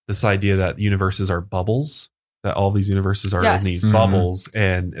this idea that universes are bubbles, that all these universes are Yes. in these Mhm. bubbles,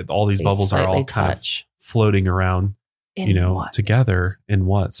 and all these They bubbles are all slightly kind of touch. floating around, In what? together in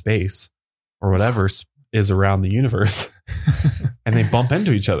what space or whatever is around the universe. And they bump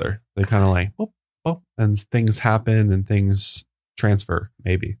into each other. They kind of like, whoop, whoop, and things happen and things transfer.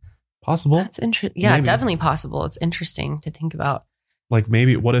 Maybe possible. That's interesting. Yeah, Maybe. definitely possible. It's interesting to think about. Like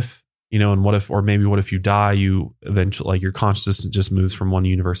maybe what if, what if you die, you eventually, like your consciousness just moves from one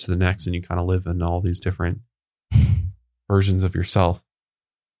universe to the next and you kind of live in all these different versions of yourself.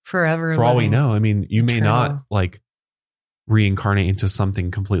 forever. For all we living. know, I mean, you may not eternal. like reincarnate into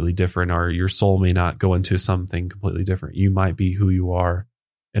something completely different, or your soul may not go into something completely different. You might be who you are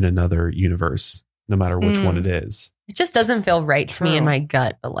in another universe, no matter which one it is. It just doesn't feel right to me in True. my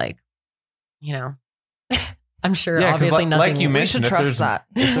gut, but like, you know, I'm sure Yeah, 'cause obviously nothing. like you We mentioned, should if trust there's that.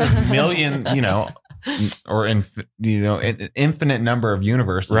 if there's a million, or an infinite number of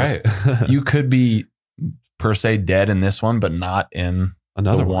universes, Right. you could be per se dead in this one, but not in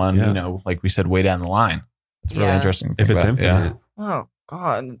Another the one, yeah. like we said, way down the line. It's really Yeah. interesting. to If think it's about. Yeah. infinite, Oh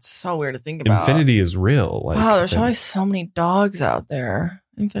God, it's so weird to think about. infinity is real. Like, Wow, there's and- probably so many dogs out there.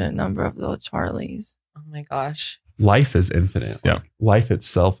 Infinite number of little Charlies. Oh my gosh. life is infinite. Yeah. Like, life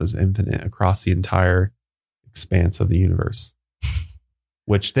itself is infinite across the entire expanse of the universe.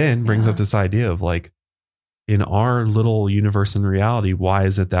 Which then brings Yeah. up this idea of like, in our little universe and reality, why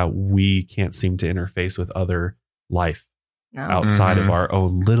is it that we can't seem to interface with other life No. outside of Mhm. our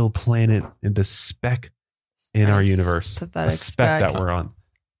own little planet in the speck in our Nice, universe? pathetic A speck speck. that we're on.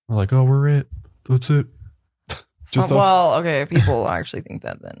 We're like, oh, we're it. That's it. Just us. Well, okay, if people actually think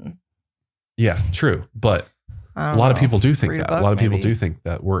that, then Yeah, true. But I a don't lot of know. people do think Read a that. A book, lot of people maybe. do think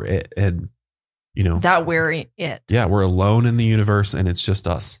that we're it. And, that we're it. yeah, we're alone in the universe and it's just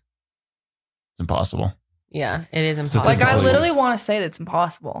us. It's impossible. Yeah, it is impossible. Like I Statistically- literally want to say that's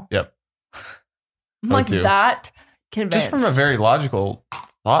impossible. Yep. I'm I like do. that convinced. Just from a very logical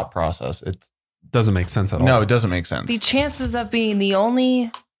thought process, it Doesn't make sense at all. no, it doesn't make sense. the chances of being the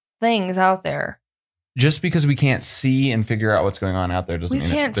only things out there. Just because we can't see and figure out what's going on out there doesn't We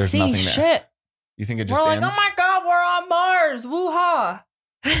mean can't there's see nothing there. shit. You think it We're just like, ends? oh my God, we're on Mars. Woo-ha.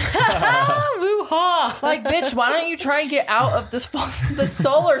 Woo-ha. Like, bitch, why don't you try and get out of this the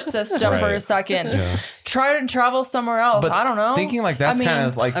solar system for a Right. second? Yeah. Try to travel somewhere else. But I don't know. Thinking like that's I mean, kind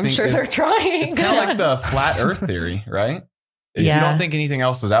of like I'm sure it's they're trying. It's kind of like the flat Earth theory, right? If Yeah. you don't think anything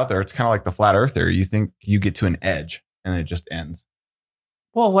else is out there, it's kind of like the flat Earth theory. You think you get to an edge and it just ends.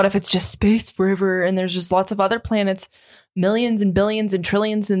 Well, what if it's just space forever and there's just lots of other planets, millions and billions and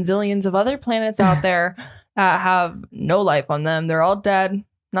trillions and zillions of other planets out there that have no life on them? They're all dead.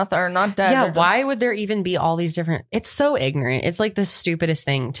 Not dead. Yeah, They're why just- would there even be all these different? It's so ignorant. It's like the stupidest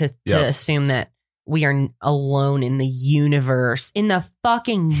thing to Yeah. assume that we are alone in the universe. In the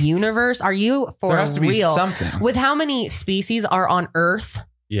fucking universe? Are you for there has to be real? something. With how many species are on Earth?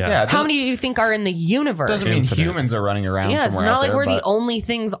 Yeah. Yeah. How many do you think are in the universe? Doesn't mean Infinite. humans are running around Yeah, it's somewhere not out like there, we're the but only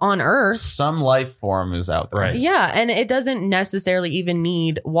things on Earth. some life form is out there. Right. Yeah, and it doesn't necessarily even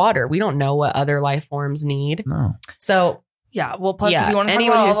need water. We don't know what other life forms need. No. So, Yeah. Well, plus, yeah, if you want to talk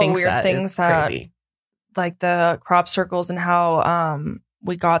anyone about who all the thinks weird that things is that, crazy. like the crop circles and how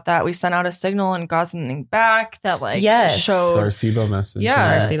we got that, we sent out a signal and got something back that like Yes. showed. Placebo message.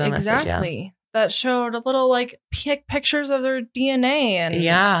 Yeah, Placebo message, yeah. exactly. That showed a little like pictures of their DNA, and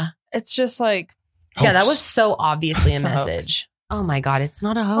Yeah. it's just like Yeah, that Hoax. was so obviously a It's a hoax. message. Oh my God, it's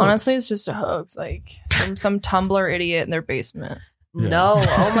not a hoax. honestly, it's just a hoax, like from some Tumblr idiot in their basement. Yeah. No.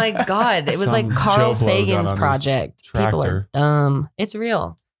 Oh my God. It was like Some Carl Joe Blow got Sagan's on his project. People are tractor. dumb. It's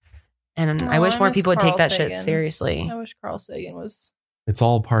real. And I Oh, wish I more miss people would take Carl that shit Sagan. seriously. I wish Carl Sagan was. It's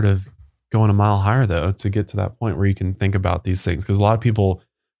all part of going a mile higher, though, to get to that point where you can think about these things. Because a lot of people,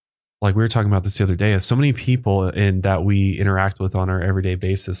 like we were talking about this the other day, so many people in that we interact with on our everyday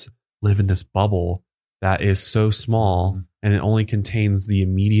basis live in this bubble that is so small and it only contains the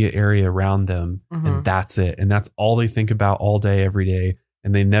immediate area around them. Mhm. And that's it. And that's all they think about all day, every day.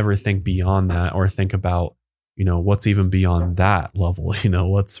 And they never think beyond that or think about, what's even beyond that level,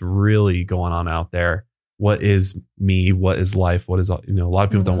 what's really going on out there. What is me? What is life? What is, a lot of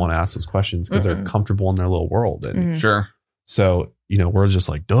people don't Mhm. want to ask those questions because they're Mm-mm. comfortable in their little world. And Mhm. Sure. so, we're just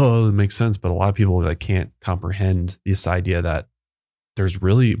like, duh, it makes sense. But a lot of people like can't comprehend this idea that there's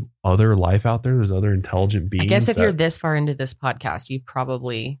really other life out there. There's other intelligent beings. I guess if that- you're this far into this podcast, you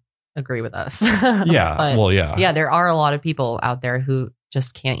probably agree with us. yeah, But well, yeah, yeah, there are a lot of people out there who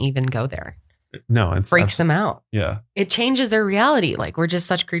just can't even go there. no, it's Freaks them out. Yeah, It changes their reality. Like we're just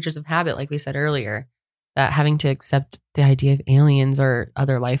such creatures of habit, like we said earlier, that having to accept the idea of aliens or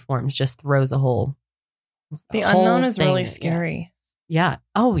other life forms just throws a whole. The whole unknown is thing. really scary. Yeah.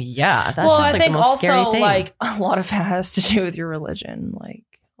 Oh yeah. Well, that's I like think the most scary also thing. like a lot of it has to do with your religion. Like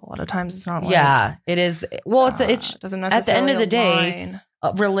a lot of times it's not. Like, yeah, it is. Well, it's it doesn't at the end of necessarily the day,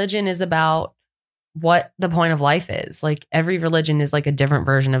 align. religion is about what the point of life is. Like every religion is like a different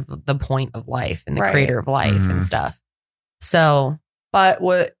version of the point of life and the Right. creator of life Mhm. and stuff. So But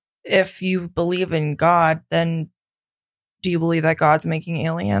what if you believe in God? Then do you believe that God's making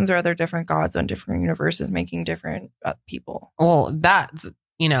aliens, or are there different gods on different universes making different people? well, that's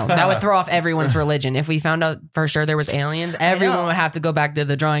that would throw off everyone's religion. If we found out for sure there was aliens, everyone would have to go back to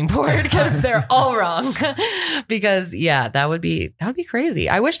the drawing board because they're all wrong. Because that would be crazy.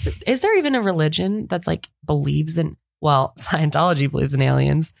 I wish, is there even a religion that's like believes in, well, Scientology believes in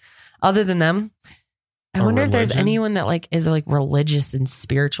aliens other than them? I wonder if there's anyone that like is like religious and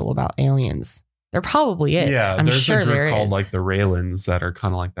spiritual about aliens. There probably is. Yeah, I'm sure a group there called is. like the Raylans that are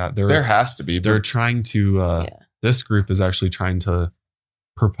kind of like that. There has to be. They're trying to. This group is actually trying to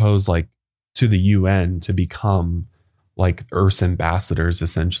propose like to the UN to become like Earth's ambassadors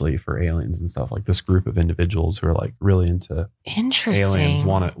essentially for aliens and stuff. Like this group of individuals who are like really into aliens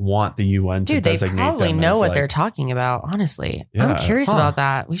want the UN to designate them. They probably know what they're talking about. Honestly, I'm curious about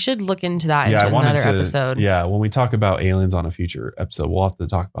that. We should look into that into another episode. Yeah, when we talk about aliens on a future episode, we'll have to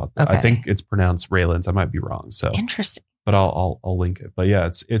talk about that. Okay. I think it's pronounced Raylans. I might be wrong. So interesting. But I'll link it. But yeah,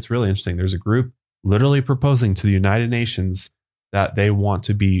 it's really interesting. There's a group literally proposing to the United Nations that they want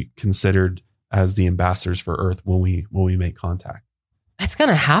to be considered as the ambassadors for Earth when we make contact. It's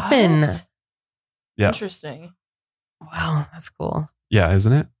gonna happen. What? Yeah. Interesting. Wow, that's cool. Yeah,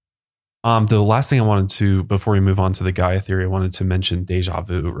 isn't it? The last thing I wanted to, before we move on to the Gaia theory, I wanted to mention deja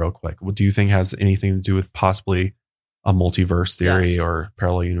vu real quick. What do you think has anything to do with possibly a multiverse theory or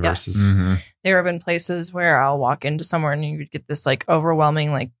parallel universes? Yes. Mm-hmm. There have been places where I'll walk into somewhere and you would get this like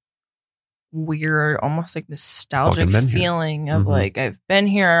overwhelming, like weird, almost like nostalgic feeling of like, I've been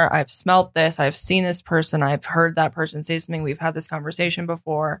here, I've smelt this, I've seen this person, I've heard that person say something, we've had this conversation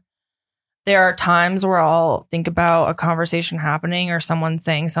before. There are times where I'll think about a conversation happening or someone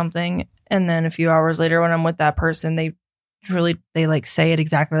saying something, and then a few hours later when I'm with that person, they like say it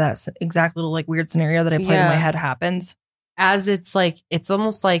exactly that exact little like weird scenario that I played in my head happens. As it's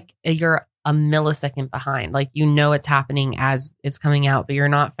almost like you're a millisecond behind. Like, it's happening as it's coming out, but you're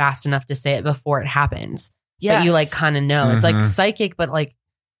not fast enough to say it before it happens. Yeah. But you like kind of know. It's like psychic, but like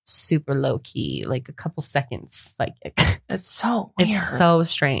super low key, like a couple seconds psychic. It's so weird. It's so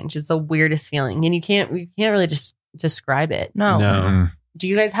strange. It's the weirdest feeling. And you can't really just describe it. No. Do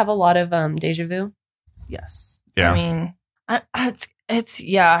you guys have a lot of deja vu? Yes. Yeah. I mean, it's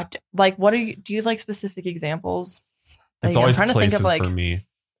like, do you like specific examples? It's always places for me.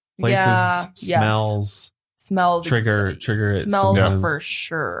 Places, smells, trigger it. Smells for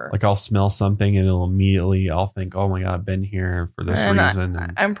sure. Like I'll smell something and I'll think, oh my God, I've been here for this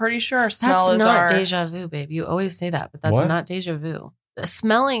reason. I'm pretty sure smell that's is not deja vu, babe. You always say that, but that's not deja vu.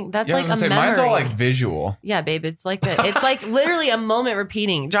 Smelling, that's like a memory. Mine's all like visual. Yeah, babe. It's like it's like literally a moment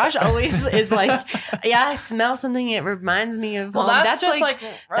repeating. Josh always is like, I smell something. It reminds me of home. That's just like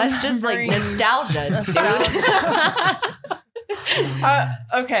nostalgia, dude.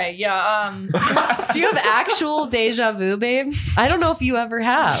 Okay, yeah. Do you have actual deja vu, babe? I don't know if you ever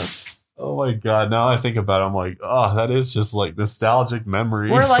have. Oh my God. Now I think about it, I'm like, oh, that is just like nostalgic memory.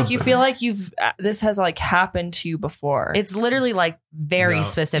 Or like you feel like this has like happened to you before. It's literally like very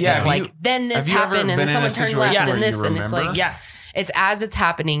specific. Yeah, then this happened and then someone turned left and this and it's like, yes. It's as it's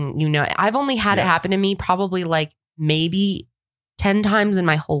happening, I've only had it happen to me probably like maybe 10 times in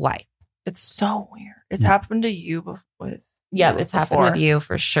my whole life. It's so weird. It's happened to you before. Yeah, it's happened with you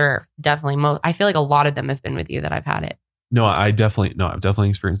for sure. Definitely. I feel like a lot of them have been with you that I've had it. No, I've definitely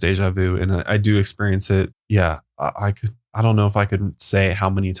experienced deja vu, and I do experience it. Yeah, I don't know if I could say how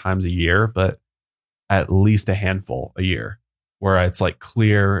many times a year, but at least a handful a year, where it's like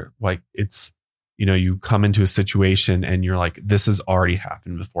clear, like it's, you come into a situation and you're like, this has already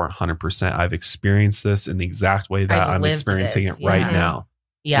happened before 100%. I've experienced this in the exact way that I'm experiencing it right now.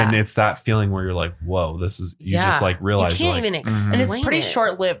 Yeah. And it's that feeling where you're like, whoa, this is, just like realize. You can't even explain And it's pretty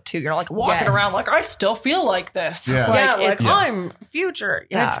short lived too. You're like walking around like, I still feel like this. Yeah. I'm future.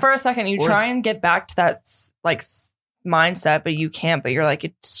 Yeah. And it's for a second. You try and get back to that like mindset, but you can't. But you're like,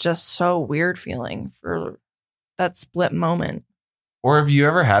 it's just so weird feeling for that split moment. Or have you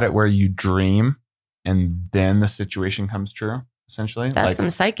ever had it where you dream and then the situation comes true, essentially? That's like, some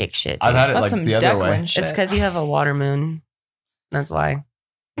psychic shit. Dude. I've had it That's like the other way. Shit. It's because you have a water moon. That's why.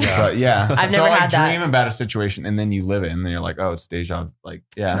 Yeah. But I've never had that. Dream about a situation and then you live it and then you're like, oh, it's deja. Like,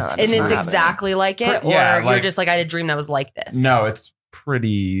 yeah. No, and it's exactly like it? Or you're just like, I had a dream that was like this? No, it's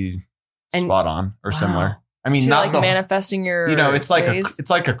pretty spot on or similar. I mean, so not like manifesting your, it's like it's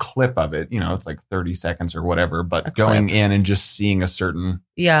like a clip of it. It's like 30 seconds or whatever. But going in and just seeing a certain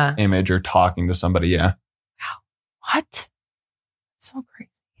image or talking to somebody, yeah. Wow. What? So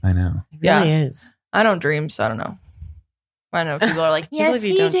crazy. I know. It really is. I don't dream, so I don't know. I know people are like, yes,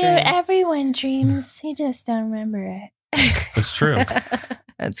 you do. Everyone dreams. You just don't remember it. It's true.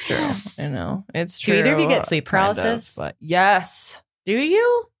 It's true. I know. It's true. Do either of you get sleep paralysis? But yes. Do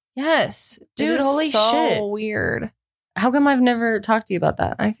you? Yes. Dude, holy shit. Weird. How come I've never talked to you about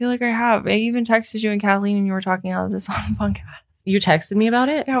that? I feel like I have. I even texted you and Kathleen and you were talking about this on the podcast. You texted me about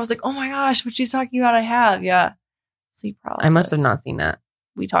it? Yeah, I was like, oh my gosh, what she's talking about, I have. Yeah. Sleep paralysis. I must have not seen that.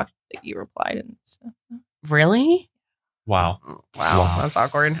 We talked, like, you replied and stuff. Really? Wow. Wow. That's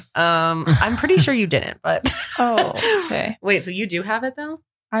awkward. I'm pretty sure you didn't, but. Oh, okay. Wait, so you do have it though?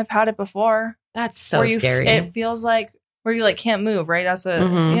 I've had it before. That's so Where scary. It feels like where you like can't move, right? That's what,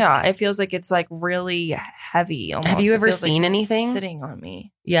 yeah. It feels like it's like really heavy. Almost. Have you It ever feels like seen it's anything? sitting on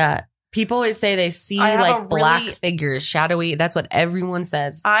me? Yeah. People always say they see I have like a black really- figures, shadowy. That's what everyone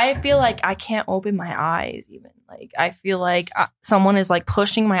says. I feel like I can't open my eyes even. Like, I feel like someone is like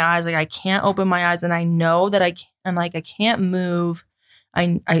pushing my eyes. Like, I can't open my eyes, and I know that I'm like, I can't move.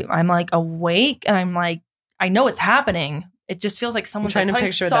 I'm like awake, and I'm like, I know it's happening. It just feels like someone's trying like, to putting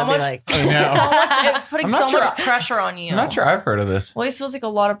picture so that. much, Be like, I know. it's putting I'm not so sure- much pressure on you. I'm not sure I've heard of this. Always feels like a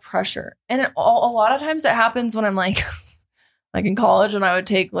lot of pressure, and a lot of times it happens when I'm like, like in college, and I would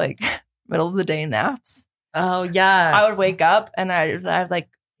take like middle of the day naps. oh yeah, I would wake up and I'd like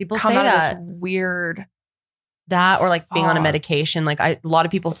people come say out that. of this weird. That or like being on a Fuck. medication. Like a lot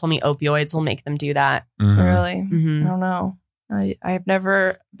of people told me opioids will make them do that. Mhm. Really, I Mm-hmm. don't know. I've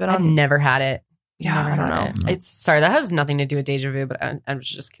never been I've on. never had it. Yeah, Never I don't had know. it. It's Sorry, that has nothing to do with deja vu, but I'm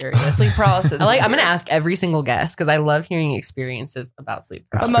just curious. sleep paralysis. I'm is going to weird. ask every single guest because I love hearing experiences about sleep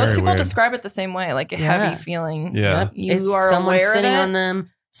That's But paralysis. most very people weird. describe it the same way, like a Yeah. heavy feeling. Yeah. Yep. You It's are someone aware of sitting it? on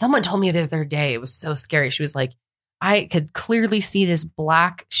them. Someone told me the other day, it was so scary. She was like, I could clearly see this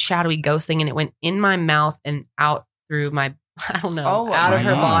black shadowy ghost thing, and it went in my mouth and out through my, I don't know, Oh, out of my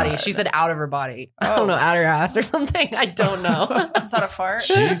her body. God. She said out of her body. I Oh. don't know, out her ass or something. I don't know. Is that a fart?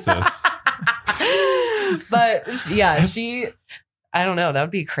 Jesus. But yeah, I don't know. That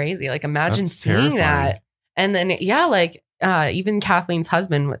would be crazy. Like imagine That's seeing terrifying. that. And then, yeah, like even Kathleen's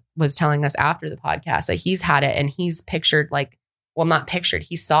husband was telling us after the podcast that he's had it and he's pictured like, well, not pictured.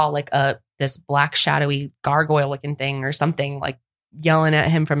 He saw like this black shadowy gargoyle looking thing or something like yelling at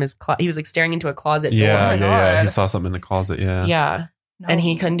him from his he was like staring into a closet Yeah, door. yeah. He God. saw something in the closet. Yeah. Yeah. No. And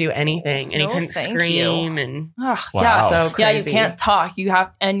he couldn't do anything and No, he couldn't thank scream and Ugh, Wow. Yeah, so yeah. You crazy. can't talk. You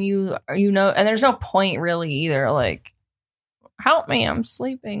have, and you know, and there's no point really either. Like, help me, I'm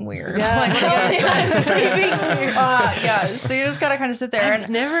sleeping weird. Yeah, Like, help me, I'm sleeping weird. Yeah. So you just gotta kind of sit there I've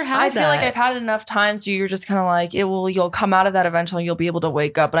and. never had I feel like that. I've had it enough times where you're just kind of like, you'll come out of that eventually. You'll be able to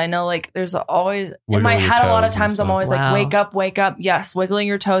wake up. But I know like there's always in my Wiggle your head, a lot of toes and times I'm stuff. always Wow. like, wake up. Yes. Wiggling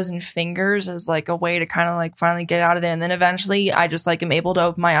your toes and fingers is like a way to kind of like finally get out of there. And then eventually I just like am able to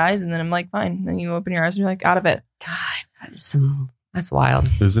open my eyes and then I'm like, fine. Then you open your eyes and you're like out of it. God, that's wild.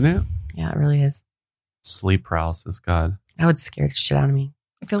 Isn't it? Yeah, it really is. Sleep paralysis. God. That would scare the shit out of me.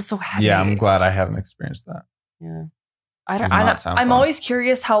 It feels so heavy. Yeah, I'm glad I haven't experienced that. Yeah. Does not sound I'm fun. always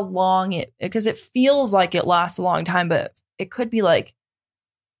curious how long because it feels like it lasts a long time, but it could be like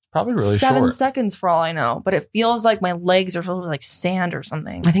Probably really 7 short. seconds for all I know. But it feels like my legs are filled with like sand or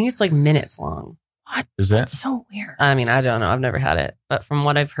something. I think it's like minutes long. Is it? It's so weird. I mean, I don't know. I've never had it, but from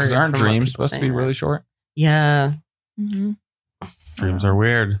what I've heard, Because aren't from what dreams people supposed to be saying, really short? Yeah, Mm-hmm. Dreams are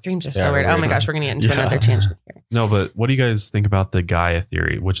weird. dreams are Yeah, so weird. they're Oh my weird. gosh, we're gonna get into Yeah. another tangent here. No, but what do you guys think about the Gaia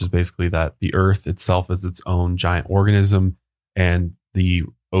theory, which is basically that the Earth itself is its own giant organism, and the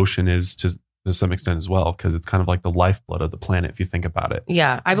ocean is to some extent as well, because it's kind of like the lifeblood of the planet if you think about it.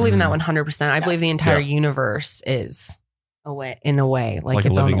 Yeah, I believe in that Mhm. 100%. I Yes. believe the entire Yeah. universe is in a way like a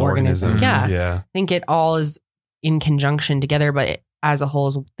its own living organism. Yeah, Yeah. I think it all is in conjunction together, but as a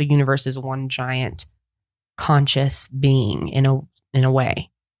whole, the universe is one giant conscious being in a way.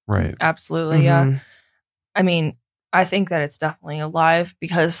 Right. Absolutely. Yeah. Mhm. I mean, I think that it's definitely alive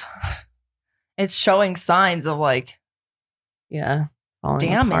because it's showing signs of like Yeah. Falling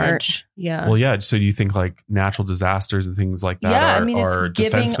damage. apart. Yeah. Well, yeah. So you think like natural disasters and things like that Yeah, are, I mean, it's are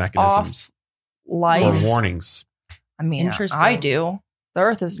giving defense mechanisms off life. or warnings. I mean, Interesting. I do. The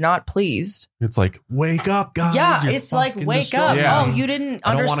earth is not pleased. It's like, wake up, guys. Yeah, you're it's like, fucking wake destroyed. up. Yeah. Oh, you didn't I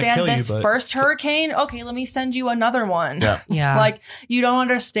don't wanna understand kill you, this but- first hurricane? Okay, let me send you another one. Yeah. yeah. Like, you don't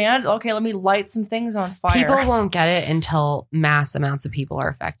understand? Okay, let me light some things on fire. People won't get it until mass amounts of people are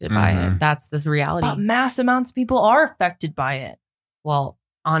affected by Mhm. it. That's the reality. But mass amounts of people are affected by it. Well,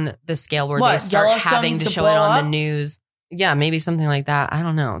 on the scale where What, they start Yellowstone having needs to to show it blow on up? the news. Yeah, maybe something like that. I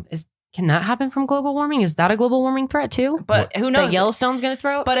don't know. Can that happen from global warming? Is that a global warming threat too? But who That knows? Yellowstone's going to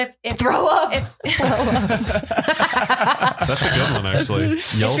throw? But if throw up. That's a good one, actually.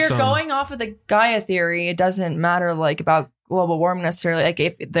 If you're going off of the Gaia theory, it doesn't matter like about global warming necessarily. Like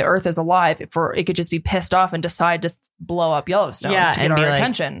if the Earth is alive, it could just be pissed off and decide to blow up Yellowstone Yeah, to get and our be like,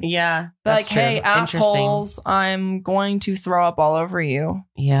 attention. Yeah, But that's like, hey, true. Interesting. assholes, I'm going to throw up all over you.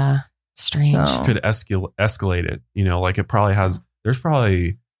 Yeah. Strange. So- could escalate it. You know, like there's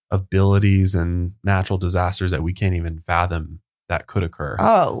probably abilities and natural disasters that we can't even fathom that could occur.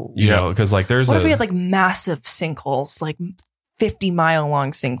 Oh, You know, because like what if we had like massive sinkholes, like 50-mile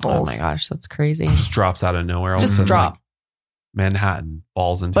long sinkholes? Oh my gosh, that's crazy. just drops out of nowhere. All Just of a sudden, drop. like, Manhattan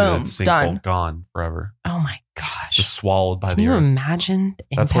falls into Boom, that sinkhole, done. gone forever, Oh my gosh. just swallowed by Can the you earth. imagine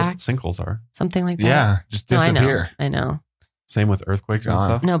the That's what impact? sinkholes are. Something like that. Yeah, just No, disappear. I know. Same with earthquakes and Gone.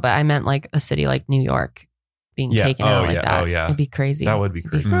 stuff. No, but I meant like a city like New York being Yeah. taken Oh, out like yeah. that. Oh, yeah. It'd be crazy. That would be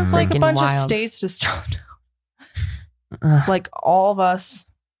It'd crazy. What if like a freaking bunch of wild. states just dropped out? Ugh. Like all of us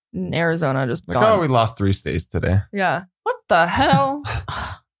in Arizona just Like, gone. oh, we lost 3 states today. Yeah. What the hell?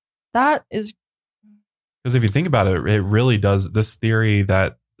 That is Because if you think about it, it really does. This theory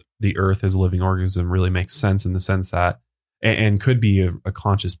that the earth is a living organism really makes sense in the sense that, and could be a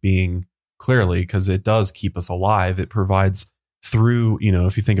conscious being clearly, because it does keep us alive. It provides through, you know,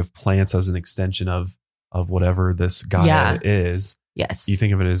 if you think of plants as an extension of whatever this Gaia Yeah. is, Yes. you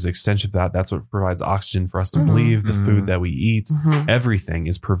think of it as an extension of that. That's what provides oxygen for us to Mhm. breathe, the Mhm. food that we eat. Mhm. Everything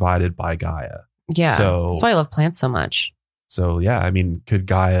is provided by Gaia. Yeah. So, That's why I love plants so much. so yeah, I mean, could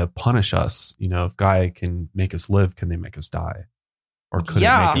Gaia punish us? You know, if Gaia can make us live, can they make us die? Or could it make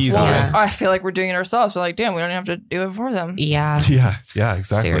us easily. die? Yeah. I feel like we're doing it ourselves. We're like, damn, we don't have to do it for them. Yeah. Yeah,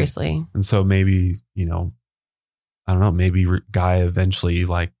 exactly. Seriously. And so maybe, you know, I don't know, maybe Gaia eventually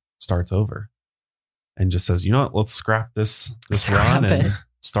like starts over and just says, you know what, let's scrap this Scrap run and it.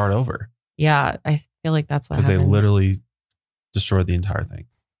 start over. Yeah. I feel like that's what Because they happens. literally destroyed the entire thing.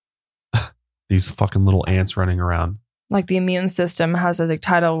 These fucking little ants running around. Like the immune system has those like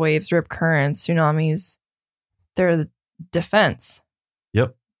tidal waves, rip currents, tsunamis. They're the defense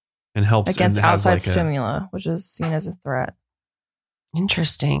Yep. And helps against and has outside like stimuli, which is seen as a threat.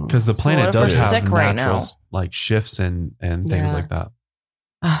 Interesting. because the So planet what if does we're have sick right natural now? like shifts and things Yeah. like that.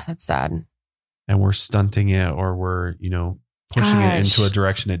 Oh, that's sad. And we're stunting it, or we're, you know, pushing it into a Gosh.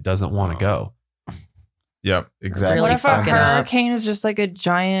 direction it doesn't want to go. Yep, exactly. Really What if a fucking up. hurricane is just like a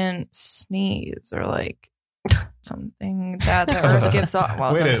giant sneeze or like something that the earth gives off?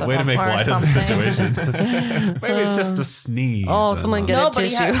 Well, way it's to, like way to make or light of the something. situation. Maybe it's just a sneeze. Oh, someone get a No, but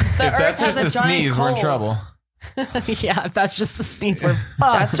tissue. the If earth that's has just a a giant sneeze, we're in cold. trouble. Yeah, if that's just the sneeze, we're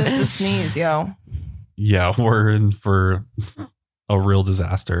fucked. That's just the sneeze, yo. Yeah, we're in for a real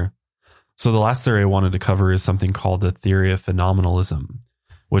disaster. So the last theory I wanted to cover is something called the theory of phenomenalism,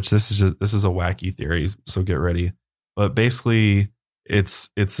 which this is a wacky theory, so get ready. But basically, it's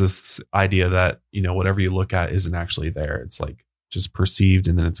this idea that, you know, whatever you look at isn't actually there. It's like just perceived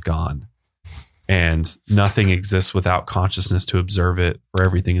and then it's gone. And nothing exists without consciousness to observe it, for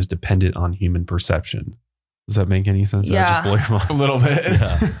everything is dependent on human perception. Does that make any sense? Did I just Yeah. blow your mind? A little bit.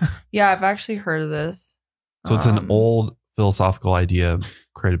 Yeah. Yeah, I've actually heard of this. So it's an old philosophical idea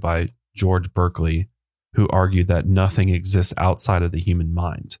created by George Berkeley, who argued that nothing exists outside of the human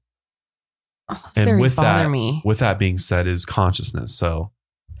mind. Oh, those And theories with bother that, me. with that being said, is consciousness. So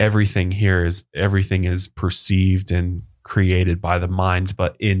everything is perceived and created by the mind,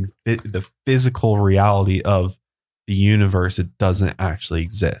 but in the physical reality of the universe, it doesn't actually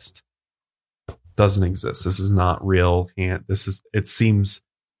exist. Doesn't exist. This is not real. It seems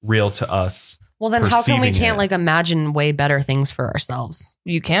real to us. Well, then how come we perceiving can't it. like imagine way better things for ourselves?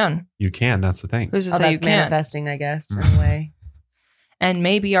 You can. You can. That's the thing. Who's to Oh, say you that's can't? manifesting, I guess, in a way. And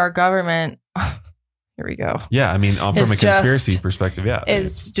maybe our government, here we go, Yeah, I mean, from It's a conspiracy just- perspective, yeah,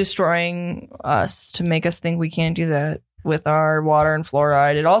 is destroying us to make us think we can't do that with our water and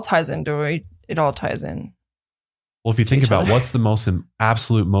fluoride. It all ties into it. It all ties in. Well, if you think each about other. what's the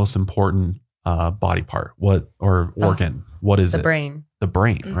absolute most important body part, organ, what is The it? brain. The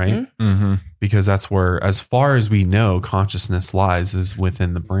brain, right? Mhm. Mm-hmm. Because that's where, as far as we know, consciousness lies is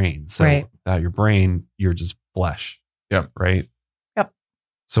within the brain. So Right. without your brain, you're just flesh. Yep. Right. Yep.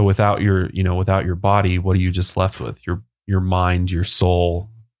 So without your body, what are you just left with? Your mind, your soul,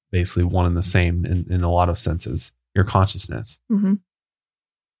 basically one and the same in a lot of senses. Your consciousness. Mhm.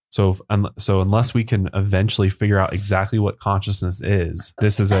 So unless we can eventually figure out exactly what consciousness is,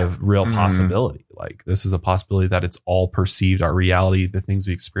 this is a real Mhm. possibility. Like this is a possibility that it's all perceived. Our reality, the things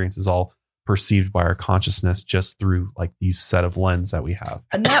we experience, is all perceived by our consciousness just through like these set of lens that we have.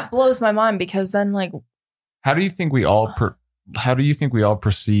 And that blows my mind because then, like, How do you think we all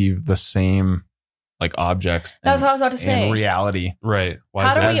perceive the same like objects? that's and- what I was about to say. and reality, Right. Why How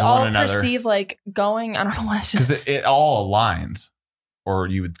is do that? we as all one another. perceive like going? I don't know. It's because just it all aligns, or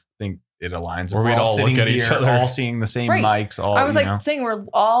you would think it aligns. Or If we'd we're all sitting look at each here, other. all seeing the same Right. mics. All I was you like know? saying we're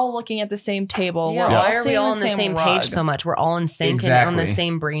all looking at the same table. Yeah, We're why all are we seeing all on the same rug. page so much? We're all in sync and on the Exactly.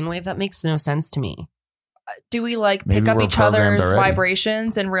 same brainwave. That makes no sense to me. do we like Maybe pick up we're each programmed other's already.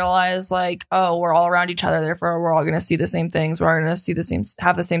 vibrations and realize like, oh, we're all around each other, therefore we're all going to see the same things. We're all going to see the same,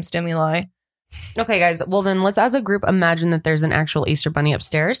 have the same stimuli. Okay, guys. Well, then let's, as a group, imagine that there's an actual Easter bunny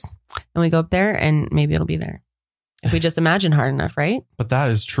upstairs, and we go up there, and maybe it'll be there. If we just imagine hard enough, right? But that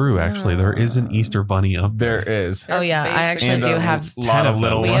is true, actually. There is an Easter bunny up There is. Oh yeah, I actually And do a have. lot of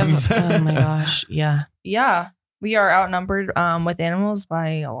little We ones. have. Oh my gosh, yeah, Yeah. We are outnumbered with animals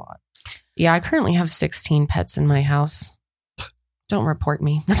by a lot. yeah. I currently have 16 pets in my house. Don't report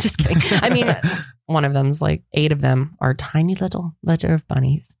me. I'm just kidding. I mean, one of them's like 8 of them are tiny little litter of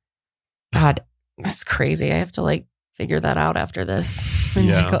bunnies. God, that's crazy. I have to like figure that out after this. I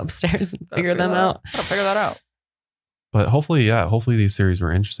need to Yeah. go upstairs and figure them out. Gotta figure that out. But hopefully these series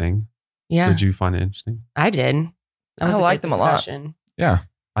were interesting. Yeah, Did you find it interesting? I did. That was I a liked good them a lot. discussion. Yeah.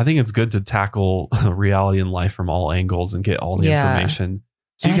 I think it's good to tackle reality and life from all angles and get all the Yeah. information.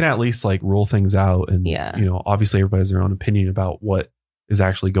 So you And can at least like rule things out. And, Yeah. you know, obviously everybody has their own opinion about what is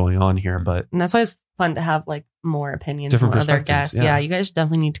actually going on here. But And that's why it's fun to have like more opinions Different from other perspectives, guests. yeah. Yeah, you guys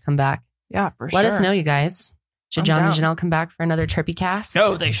definitely need to come back. Yeah, for sure. Let us know, you guys. Should I'm John and down. Janelle come back for another trippy cast?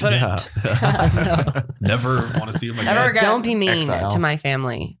 No, they shouldn't. No. Never want to see them again. Never again. Don't be mean Exile. to my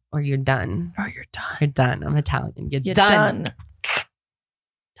family or you're done. Oh, you're done. You're done. I'm Italian. You're, You're done.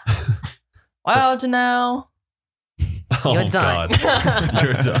 Well, Janelle. Oh, You're done. God.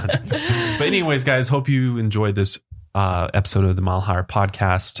 You're done. But anyways, guys, hope you enjoyed this episode of the Mile Higher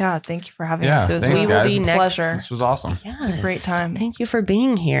podcast. Yeah, thank you for having Yeah, us. It was thanks, we will guys. be next. pleasure. This was awesome. Yes. a great time. Thank you for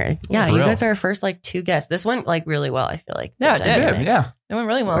being here. Yeah, For you real. guys are our first like 2 guests. This went like really well, I feel like. Yeah, it The did. dynamic. Yeah. It went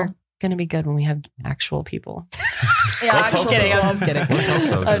really well. We're going to be good when we have actual people. Yeah, Let's hope actual so. kidding. I'm people. just kidding. Let's hope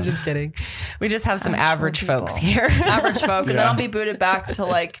so, I'm 'cause- just kidding. We just have some Actual average people. folks here. Average folk, and then Yeah. I'll be booted back to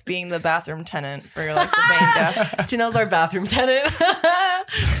like being the bathroom tenant for like the main guest. Janelle's our bathroom tenant.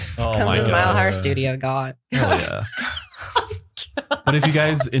 Oh Come my to the God. Mile Higher Studio, God. Hell yeah. But if you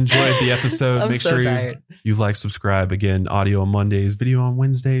guys enjoyed the episode, I'm make so sure tired. you like, subscribe. Again, audio on Mondays, video on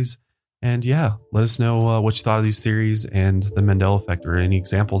Wednesdays. And yeah, let us know what you thought of these series and the Mandela effect or any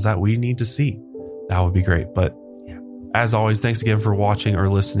examples that we need to see. That would be great. But as always, thanks again for watching or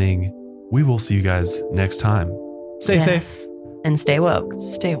listening. We will see you guys next time. Stay safe. And stay woke.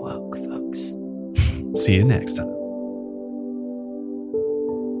 Stay woke, folks. See you next time.